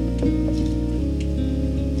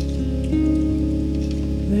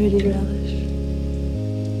 Moody relish.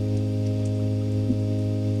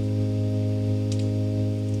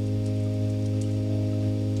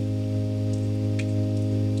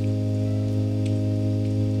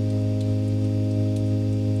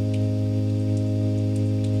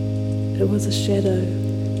 It was a shadow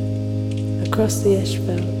across the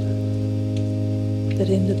asphalt that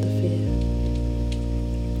ended the fair.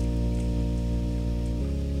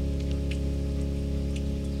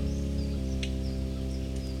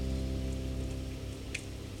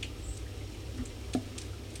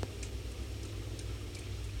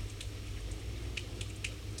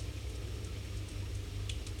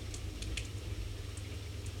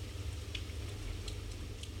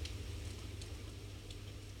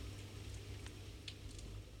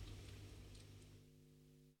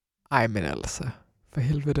 Ej, men altså, for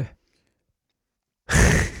helvede.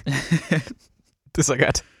 Det er så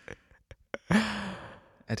godt.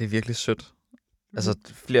 Ja, det er virkelig sødt. Altså,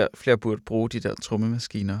 flere burde bruge de der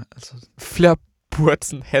trommemaskiner. Altså. Flere burde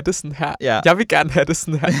sådan have det sådan her. Ja. Jeg vil gerne have det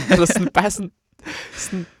sådan her. Eller sådan, bare sådan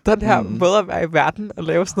den her måde at være i verden og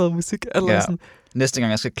lave sådan noget musik. Eller sådan. Næste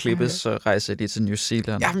gang jeg skal klippes, så rejser jeg lige til New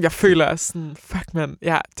Zealand. Jamen, jeg føler også sådan, fuck man.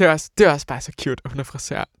 Ja, det er også bare så cute, at hun er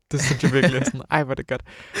frisør. Det synes jeg virkelig er sådan, ej, hvor er det godt.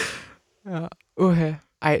 Ja,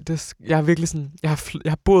 ej, jeg er virkelig sådan, jeg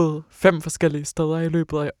har boet 5 forskellige steder i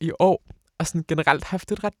løbet af i år, og sådan generelt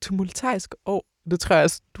haft et ret tumultarisk år. Det tror jeg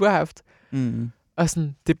også, du har haft. Mm. Og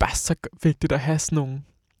sådan, det er bare så vigtigt at have sådan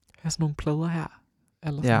nogle plader her.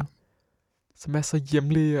 Eller sådan, som er så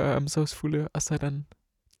hjemlige og omsorgsfulde, og sådan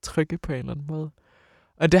trygge på en eller anden måde.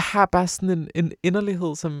 Og det har bare sådan en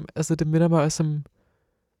inderlighed, som, altså det minder mig også om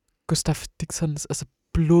Gustav Dixons, altså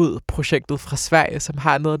Blod-projektet fra Sverige, som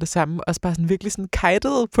har noget af det samme, også bare sådan virkelig sådan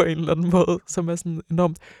kajtet på en eller anden måde, som er sådan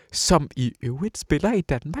enormt, som i øvrigt spiller i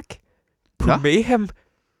Danmark. På Mayhem,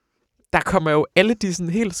 der kommer jo alle de sådan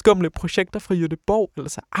helt skumle projekter fra Göteborg,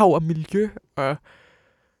 altså Arv og Miljø og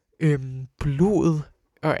Blod,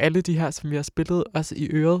 og alle de her, som vi har spillet også i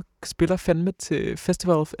øret, spiller fandme til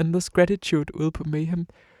Festival of Endless Gratitude ude på Mayhem.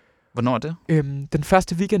 Hvornår er det? Den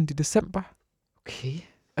første weekend i december. Okay.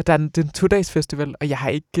 Og der er en 2-dages festival, og jeg har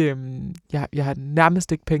ikke, jeg har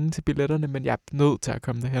nærmest ikke penge til billetterne, men jeg er nødt til at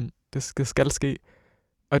komme derhen. Det skal ske.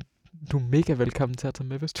 Og du er mega velkommen til at tage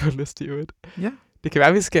med, hvis du har lyst i øvrigt. Ja. Det kan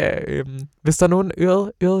være, vi skal, hvis der er nogen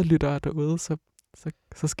ørelyttere derude, så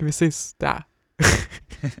skal vi ses der.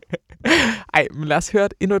 Ej, men lad os høre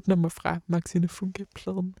endnu et nummer fra Maxine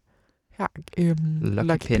Funke-pladen. Her,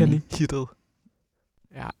 Lucky Penny hittet.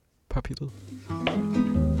 Ja, pophittet.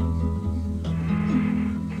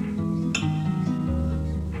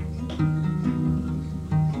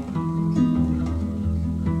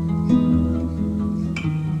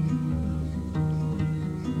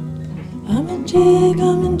 I'm a jig,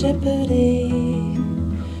 I'm in jeopardy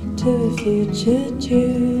to a future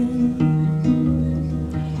tune.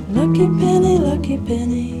 Lucky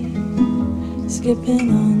penny,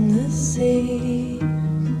 skipping on the sea,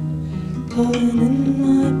 calling in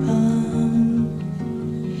my palm,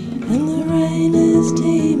 and the rain is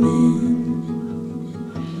teeming.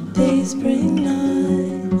 These spring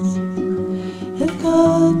nights have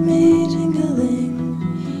got me jingling,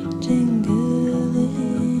 jingling.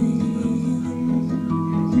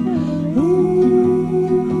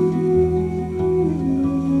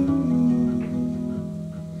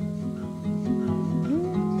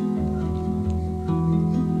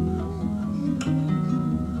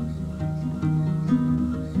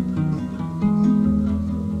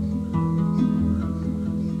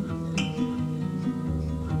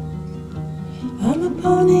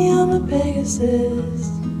 I'm a Pegasus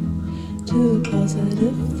to a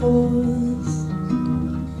positive force.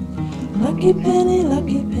 Lucky penny,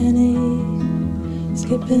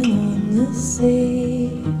 skipping on the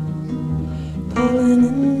sea, pulling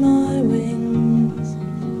in my wings,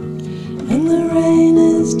 and the rain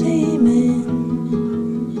is teeming.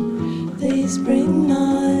 These spring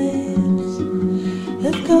nights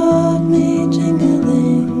have got me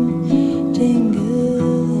jingling, jingling.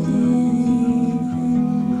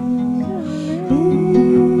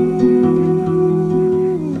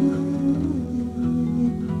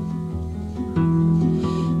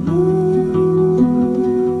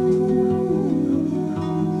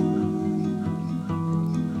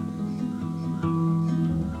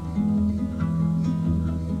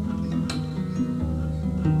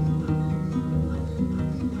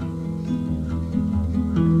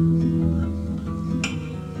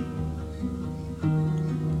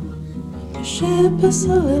 Ship a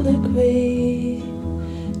soliloquy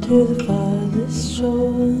to the farthest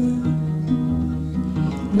shore.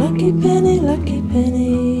 Lucky penny,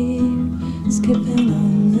 skipping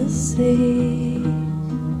on the sea,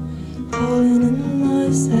 calling in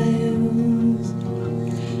my sails,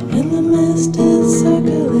 and the mist is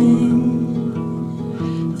circling.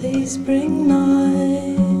 These spring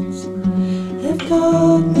nights have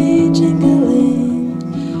got me jingling,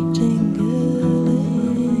 jingling.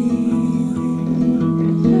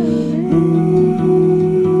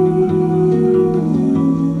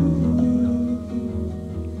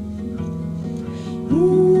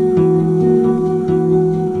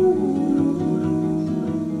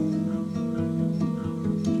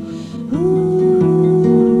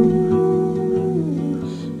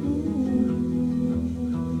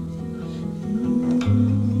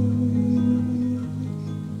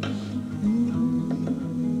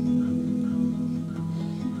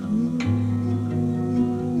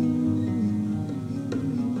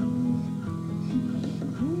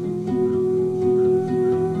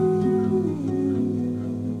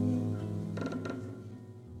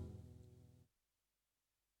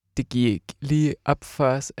 Det gik lige op for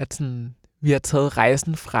os, at sådan, vi har taget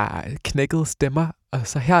rejsen fra Knækkede Stemmer og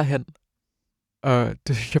så herhen. Og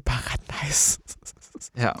det er jo bare ret nice.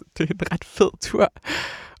 Ja. Det er en ret fed tur.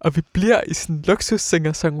 Og vi bliver i sådan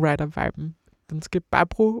luksus-singer-songwriter-viben. Danske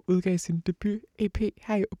Barbro udgav sin debut-EP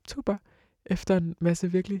her i oktober, efter en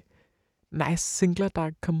masse virkelig nice singler, der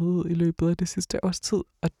er kommet ud i løbet af det sidste års tid.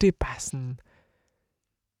 Og det er bare sådan...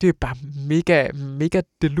 Det er bare mega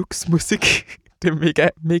deluxe musik. Det er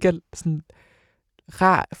mega sådan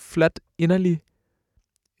rar, flot, inderlig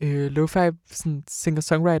lo-fi sådan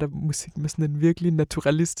singer-songwriter musik med sådan en virkelig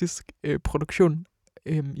naturalistisk produktion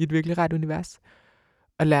i et virkelig rart univers.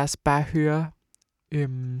 Og lad os bare høre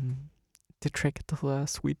det track, der hedder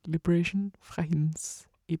Sweet Liberation fra hendes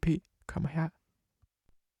EP, kommer her.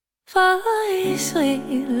 For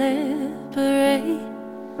sweet liberation,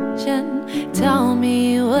 tell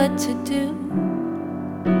me what to do.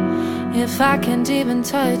 If I can't even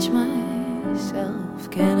touch myself,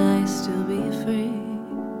 can I still be free?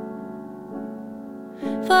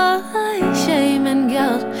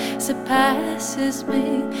 surpasses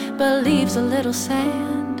me, but leaves a little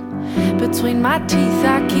sand between my teeth.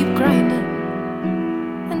 I keep grinding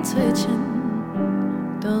and twitching.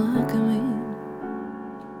 Don't look at me.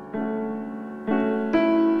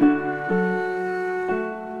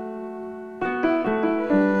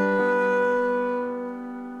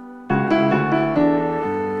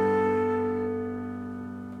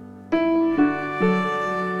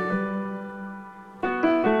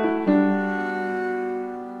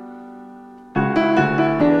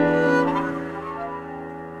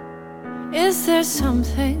 Is there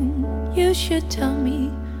something you should tell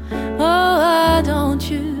me? Oh, why don't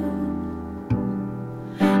you?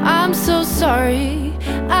 I'm so sorry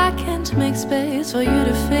I can't make space for you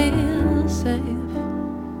to feel safe,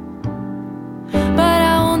 but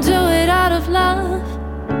I won't do it out of love,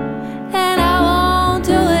 and I won't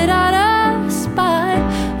do it out of spite.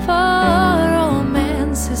 For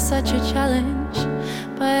romance is such a challenge,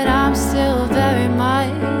 but I'm still very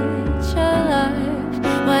much alive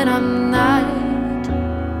when I'm not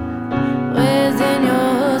within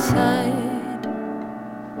your sight.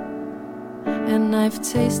 And I've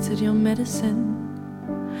tasted your medicine,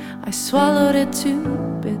 I swallowed it to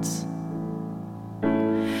bits.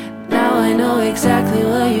 Now I know exactly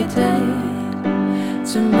what you did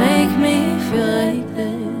to make me feel like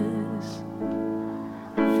this.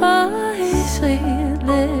 For sweet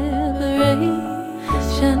liberation,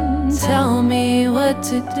 tell me what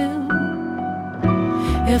to do.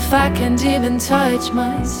 If I can't even touch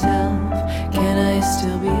myself, can I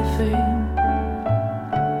still be free?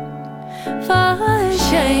 For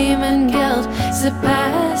shame and guilt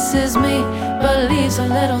surpasses me, but leaves a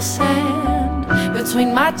little sand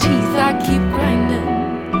between my teeth. I keep grinding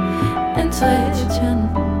and twitching.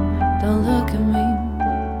 Don't look at me.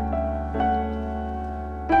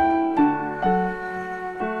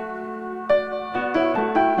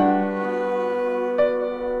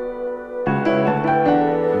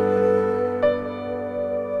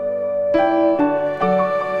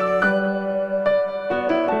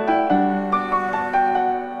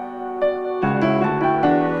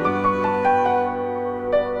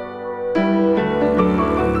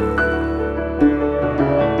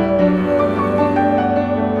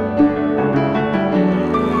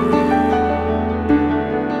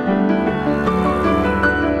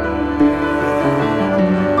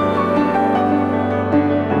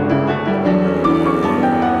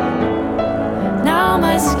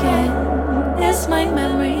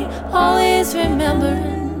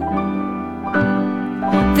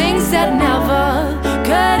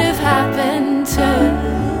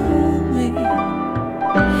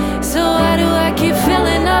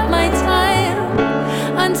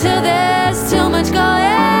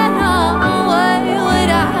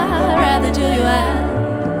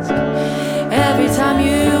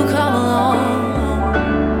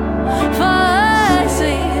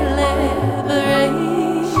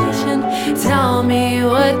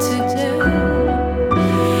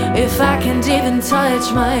 Touch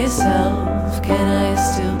myself, can I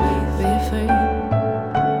still be free?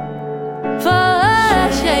 For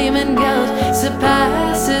shame and guilt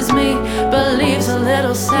surpasses me, but leaves a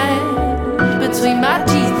little sand between my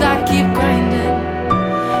teeth. I keep grinding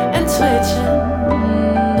and twitching.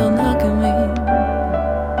 Don't look at me.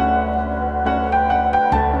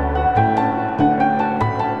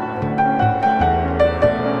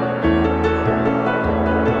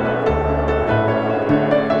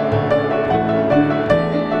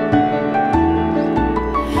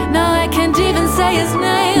 His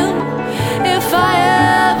name. If I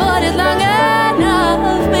avoid it long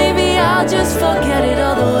enough, maybe I'll just forget it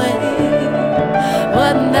all the way.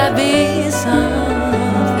 Wouldn't that be something?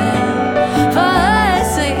 For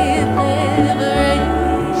sweet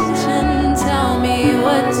liberation, tell me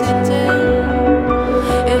what to do.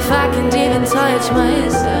 If I can't even touch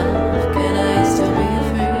myself, can I still be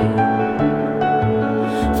free?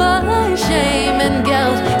 For shame and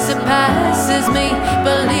guilt surpasses me,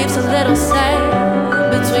 but leaves a little sand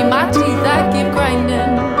between my teeth. I keep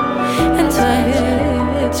grinding and twitching.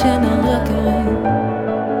 Don't look at me.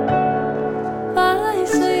 My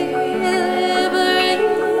sweet liberation,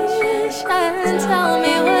 tell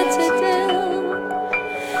me what to do.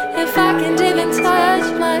 If I can't even touch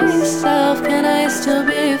myself, can I still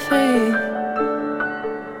be free?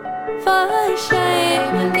 For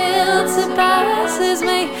shame and guilt surpasses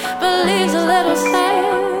me, but leaves a little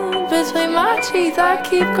sand between my teeth. I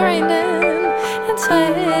keep grinding and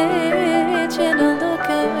twitching. Don't look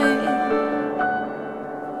at me.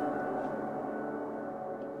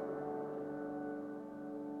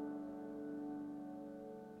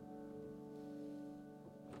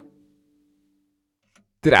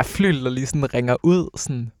 det der flyl, der lige sådan ringer ud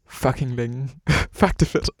sådan fucking længe. Fuck, det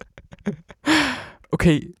fedt.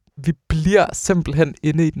 Okay, vi bliver simpelthen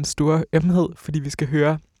inde i den store ømhed, fordi vi skal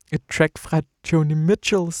høre et track fra Joni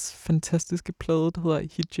Mitchells fantastiske plade, der hedder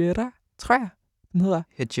Hejira, tror jeg. Den hedder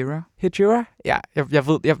Hejira? Ja, jeg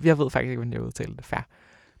ved faktisk ikke, hvordan jeg udtaler det fair.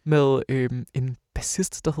 Med en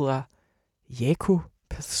bassist, der hedder Jaco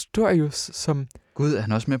Pastorius, som... Gud, er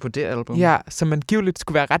han også med på det album? Ja, som angiveligt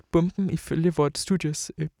skulle være ret bomben, ifølge vores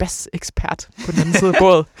studios bass-ekspert på den anden side af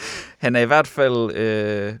bordet. Han er i hvert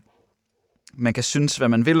fald... man kan synes, hvad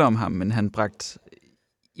man vil om ham, men han bragte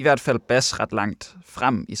i hvert fald bass ret langt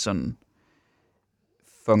frem i sådan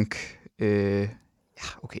funk...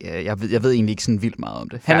 jeg ved egentlig ikke sådan vildt meget om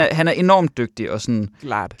det. Han er enormt dygtig og sådan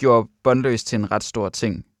gjorde båndløs til en ret stor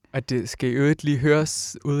ting. Og det skal i øvrigt lige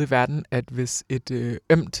høres ude i verden, at hvis et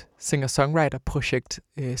ømt singer-songwriter-projekt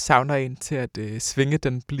savner en til at svinge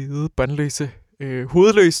den blide, båndløse,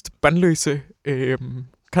 hovedløst båndløse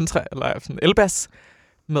kontra eller sådan elbass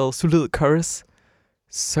med solid chorus,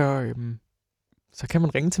 så kan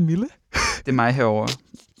man ringe til Mille. Det er mig herovre.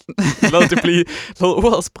 Lad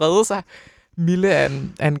ordet sprede sig. Mille er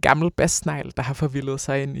en gammel bassnegl, der har forvildet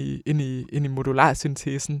sig ind i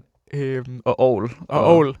modularsyntesen. Og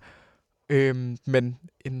orgel. Men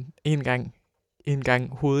en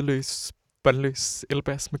gang hovedløs, båndløs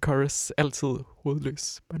elbass med chorus. Altid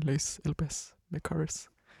hovedløs, båndløs elbass med chorus.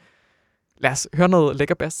 Lad os høre noget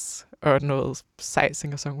lækker bass og noget sej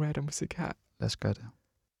singer-songwriter-musik her. Lad os gøre det.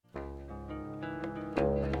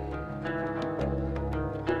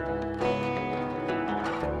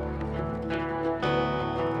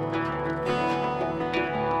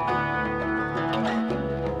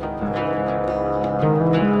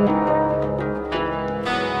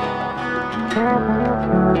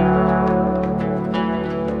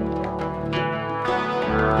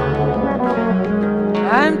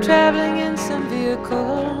 I'm traveling in some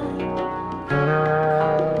vehicle.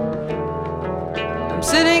 I'm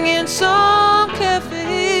sitting in some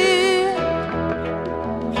cafe.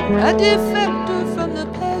 A defector from the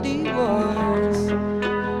petty wars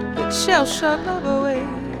that shall shut love away.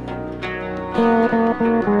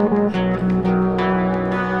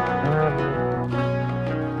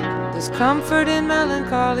 There's comfort in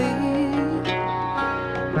melancholy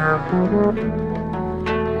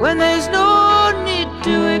when there's no need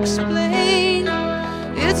to explain.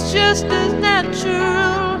 It's just as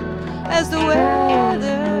natural as the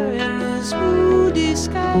weather in this moody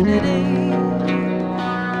sky today.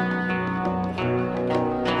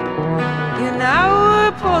 In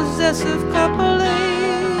our possessive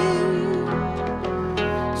coupling,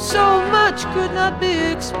 so much could not be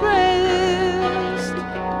expressed.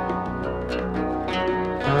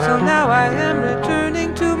 So now I am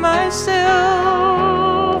returning to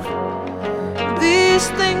myself. These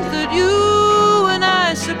things that you and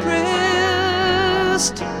I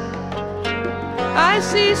suppressed, I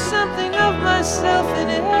see something of myself in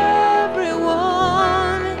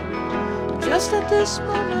everyone. Just at this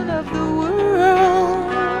moment of the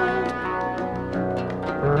world,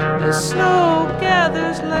 the snow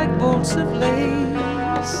gathers like bolts of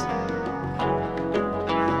lace,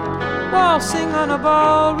 waltzing on a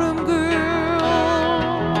ballroom girl.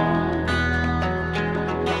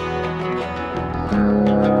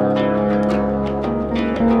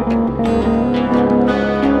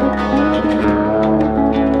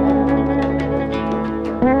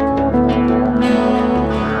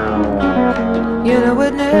 You know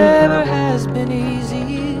it never has been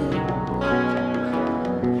easy,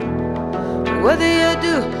 whether you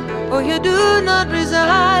do or you do not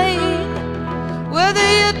resign, whether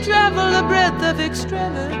you travel the breadth of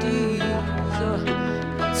extremities or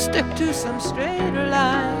stick to some straighter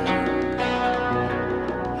line.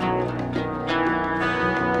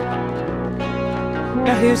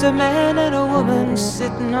 Now here's a man and a woman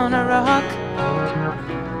sitting on a rock.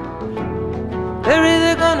 They're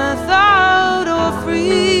either gonna thaw out or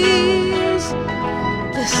freeze.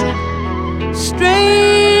 Listen,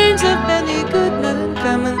 strains of Benny Goodman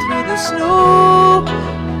coming through the snow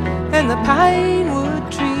and the pine wood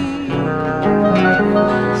trees.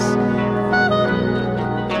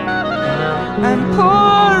 I'm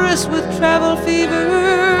porous with travel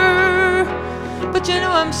fever, but you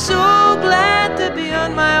know I'm so glad to be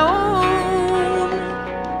on my own.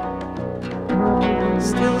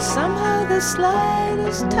 Still somehow the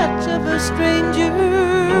slightest touch of a stranger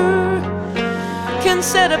can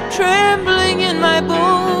set up trembling in my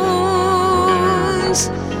bones.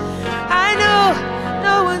 I know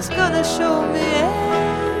no one's gonna show me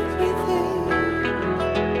everything.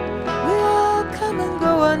 We all come and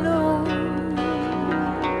go unknown.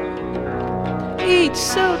 reach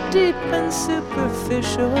so deep and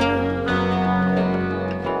superficial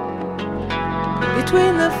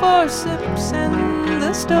between the forceps and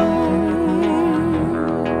the stone.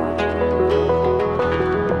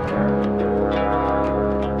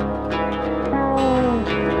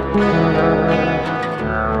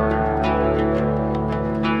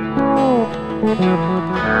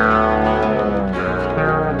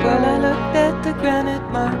 Well, I looked at the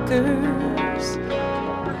granite markers,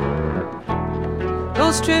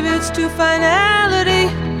 those tributes to finality,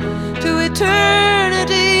 to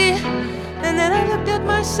eternity. And then I looked at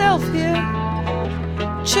myself here,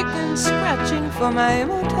 chicken scratching for my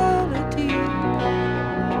immortality.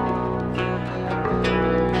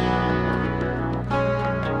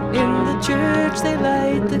 In the church they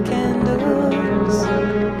light the candles,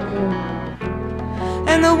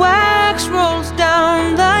 and the wax rolls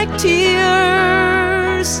down like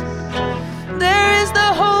tears. There is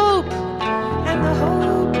the hope and the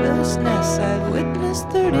hopelessness I've witnessed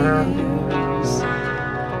 30 years.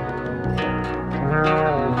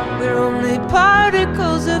 We're only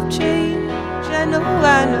particles of change, I know,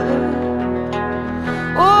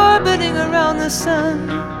 orbiting around the sun.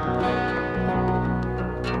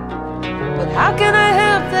 But how can I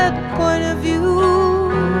have that point of view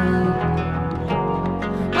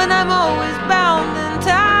when I'm always bound and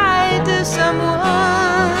tied to someone?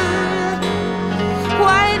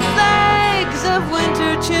 White flags of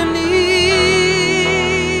winter chimneys,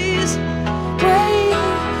 playing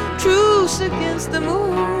truce against the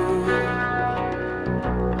moon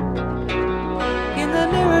in the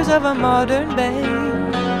mirrors of a modern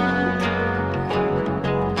bank,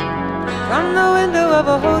 from the window of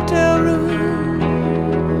a hotel room.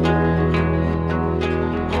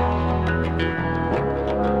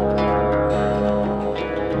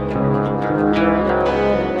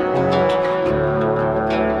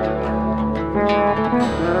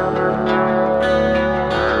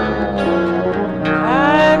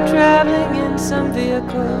 I'm traveling in some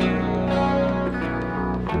vehicle,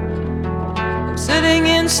 I'm sitting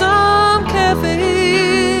in some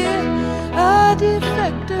cafe, a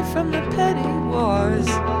defector from the petty wars,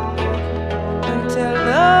 until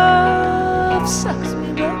love sucks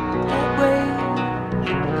me back that way.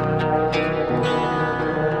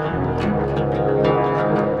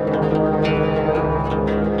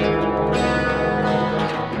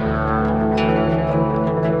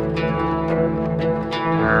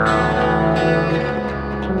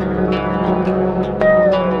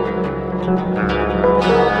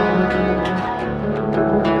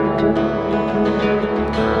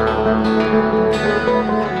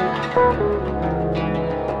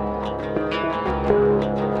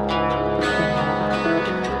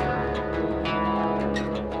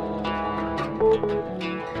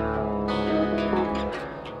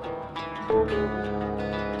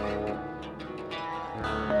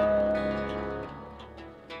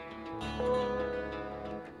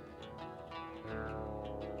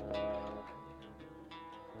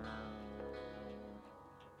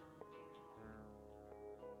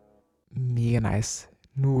 Mega nice.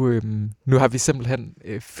 Nu har vi simpelthen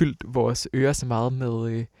fyldt vores ører så meget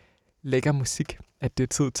med lækker musik, at det er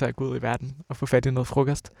tid til at gå ud i verden og få fat i noget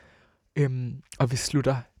frokost. Og vi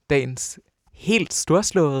slutter dagens helt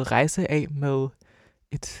storslåede rejse af med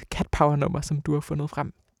et Cat Power nummer, som du har fundet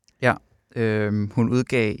frem. Ja, hun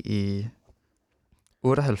udgav i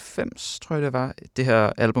 98, tror jeg det var, det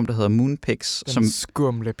her album, der hedder Moonpix. Den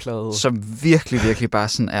skumle plade. Som virkelig, virkelig bare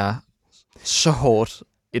sådan er så hårdt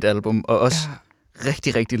et album, og også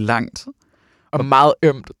rigtig, rigtig langt. Og meget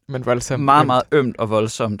ømt, men voldsomt. Meget, meget ømt og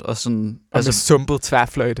voldsomt. Og sådan, og med sumpet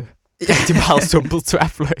tværfløjte. Rigtig meget sumpet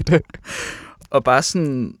tværfløjte. Og bare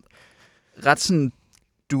sådan ret sådan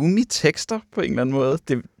doomy tekster på en eller anden måde.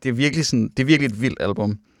 Det er virkelig sådan, det er virkelig et vildt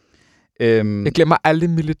album. Jeg glemmer aldrig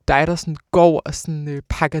Mille dig, der sådan går og sådan,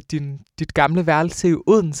 pakker dit gamle værelse i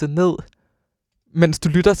Odense ned, mens du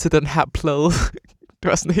lytter til den her plade. Det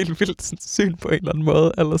var sådan helt vildt sådan, syn på en eller anden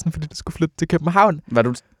måde, eller sådan, fordi du skulle flytte til København.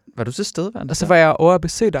 Var du til stedværende? Og så var jeg over at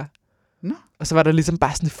besøge dig. Nå. Og så var der ligesom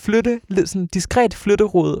bare sådan diskret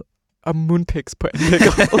flytterod og Moonpix på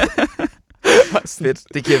anlægget. Fedt,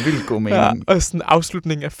 det giver vildt god mening. Ja, og sådan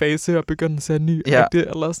afslutning af fase og begyndelse af ny. Ja. Det,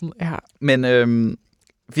 eller sådan, ja. Men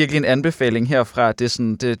virkelig en anbefaling herfra. Det, er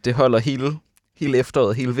sådan, det holder hele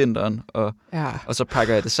efteråret, hele vinteren, og så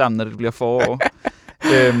pakker jeg det sammen, når det bliver forår.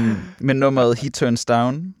 Men nummeret He Turns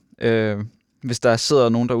Down. Hvis der sidder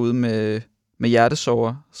nogen derude med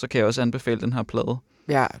hjertesover, så kan jeg også anbefale den her plade.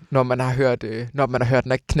 Ja, når man har hørt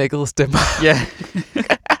den af Knækkede Stemmer. Ja.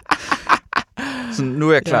 sådan, nu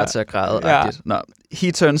er jeg klar til at græde. Ja. Nå,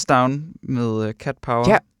 He Turns Down med Cat Power.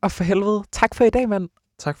 Ja, og for helvede, tak for i dag, mand.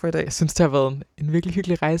 Tak for i dag. Jeg synes, det har været en virkelig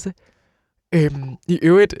hyggelig rejse. I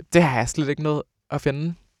øvrigt, det har jeg slet ikke noget at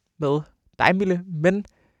finde med dig, Mille, men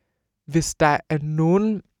hvis der er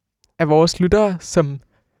nogen af vores lyttere, som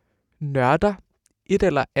nørder et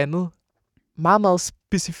eller andet meget, meget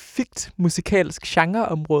specifikt musikalsk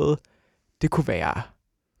genreområde, det kunne være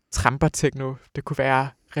trampertekno, det kunne være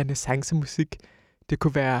renaissancemusik, det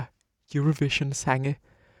kunne være Eurovision-sange,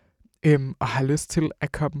 og har lyst til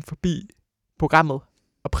at komme forbi programmet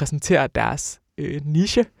og præsentere deres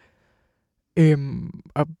niche,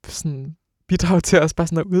 og sådan bidrage til os bare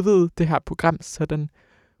sådan at udvide det her program, så den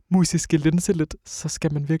musiske linse lidt, så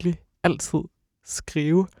skal man virkelig altid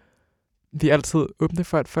skrive. Vi er altid åbne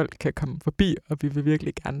for, at folk kan komme forbi, og vi vil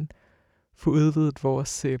virkelig gerne få udvidet vores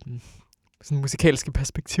sådan musikalske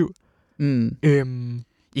perspektiv.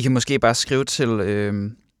 I kan måske bare skrive til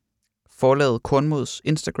forlaget Kornmods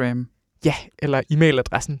Instagram. Ja, eller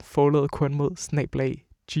e-mailadressen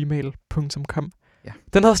forladetkornmod@gmail.com. Ja.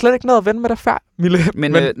 Den havde slet ikke noget at vende med dig før, Mille.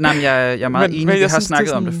 Men jeg er meget enig, vi har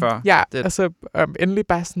snakket om det før. Ja, det. Altså endelig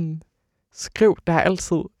bare sådan skriv, der er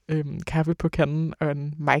altid kaffe på kanden og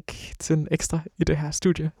en mic til en ekstra i det her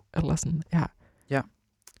studie. Eller sådan, ja.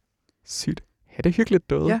 Sygt. Ja, det er hyggeligt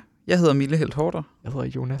døde. Ja, jeg hedder Mille Helt Hårder. Jeg hedder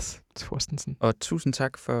Jonas Thorstensen. Og tusind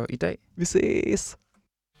tak for i dag. Vi ses.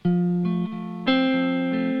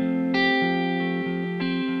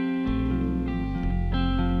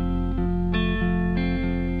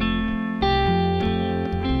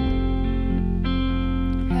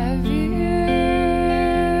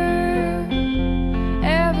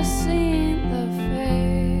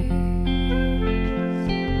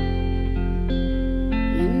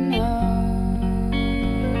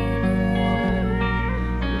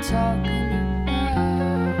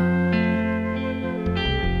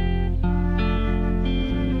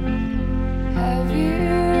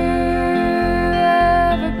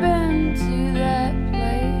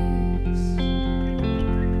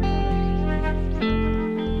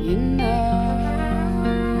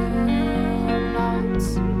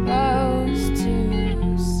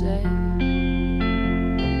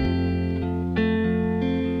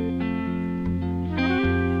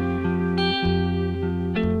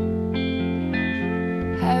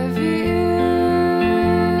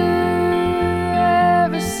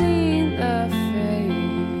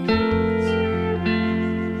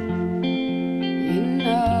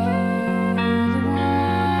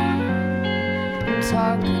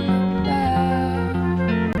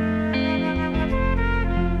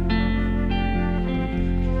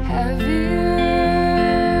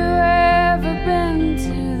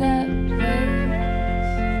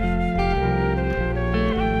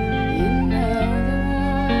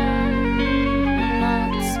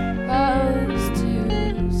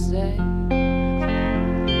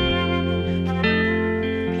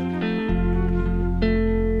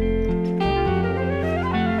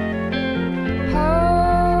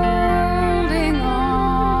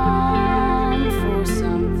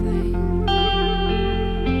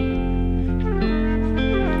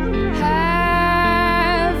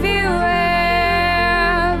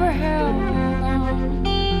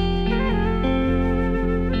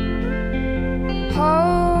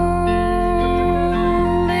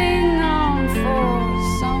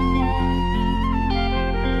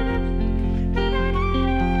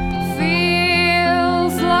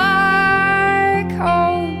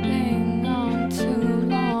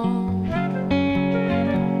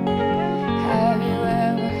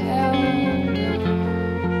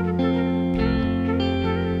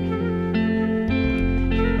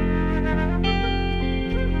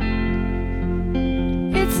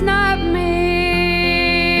 It's not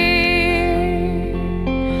me.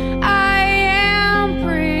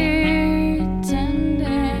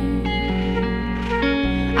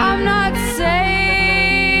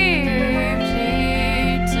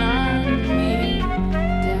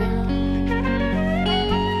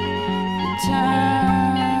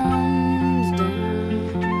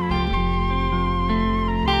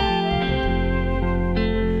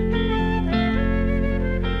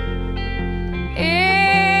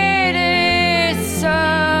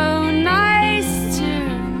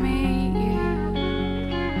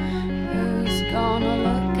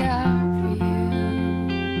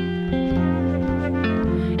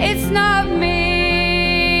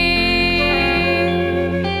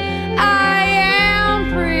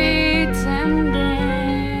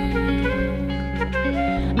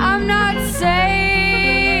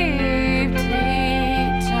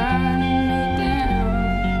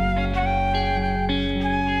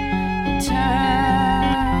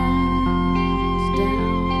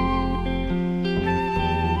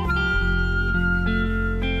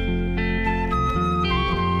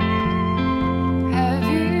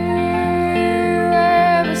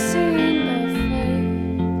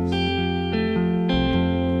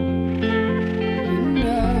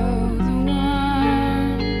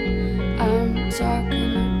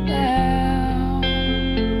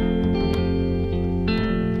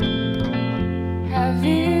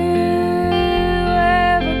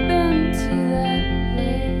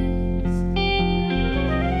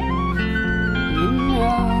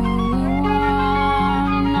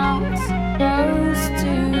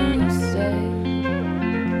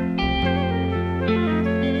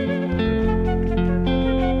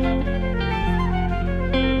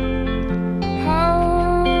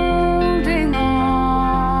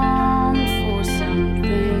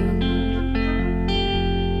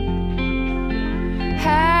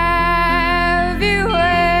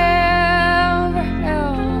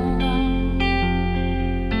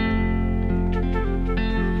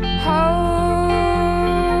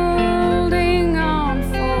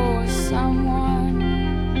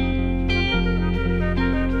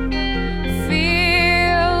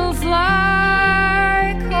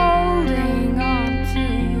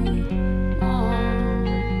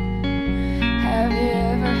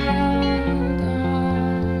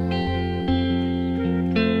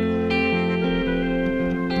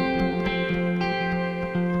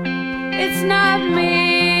 It's not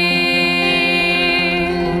me.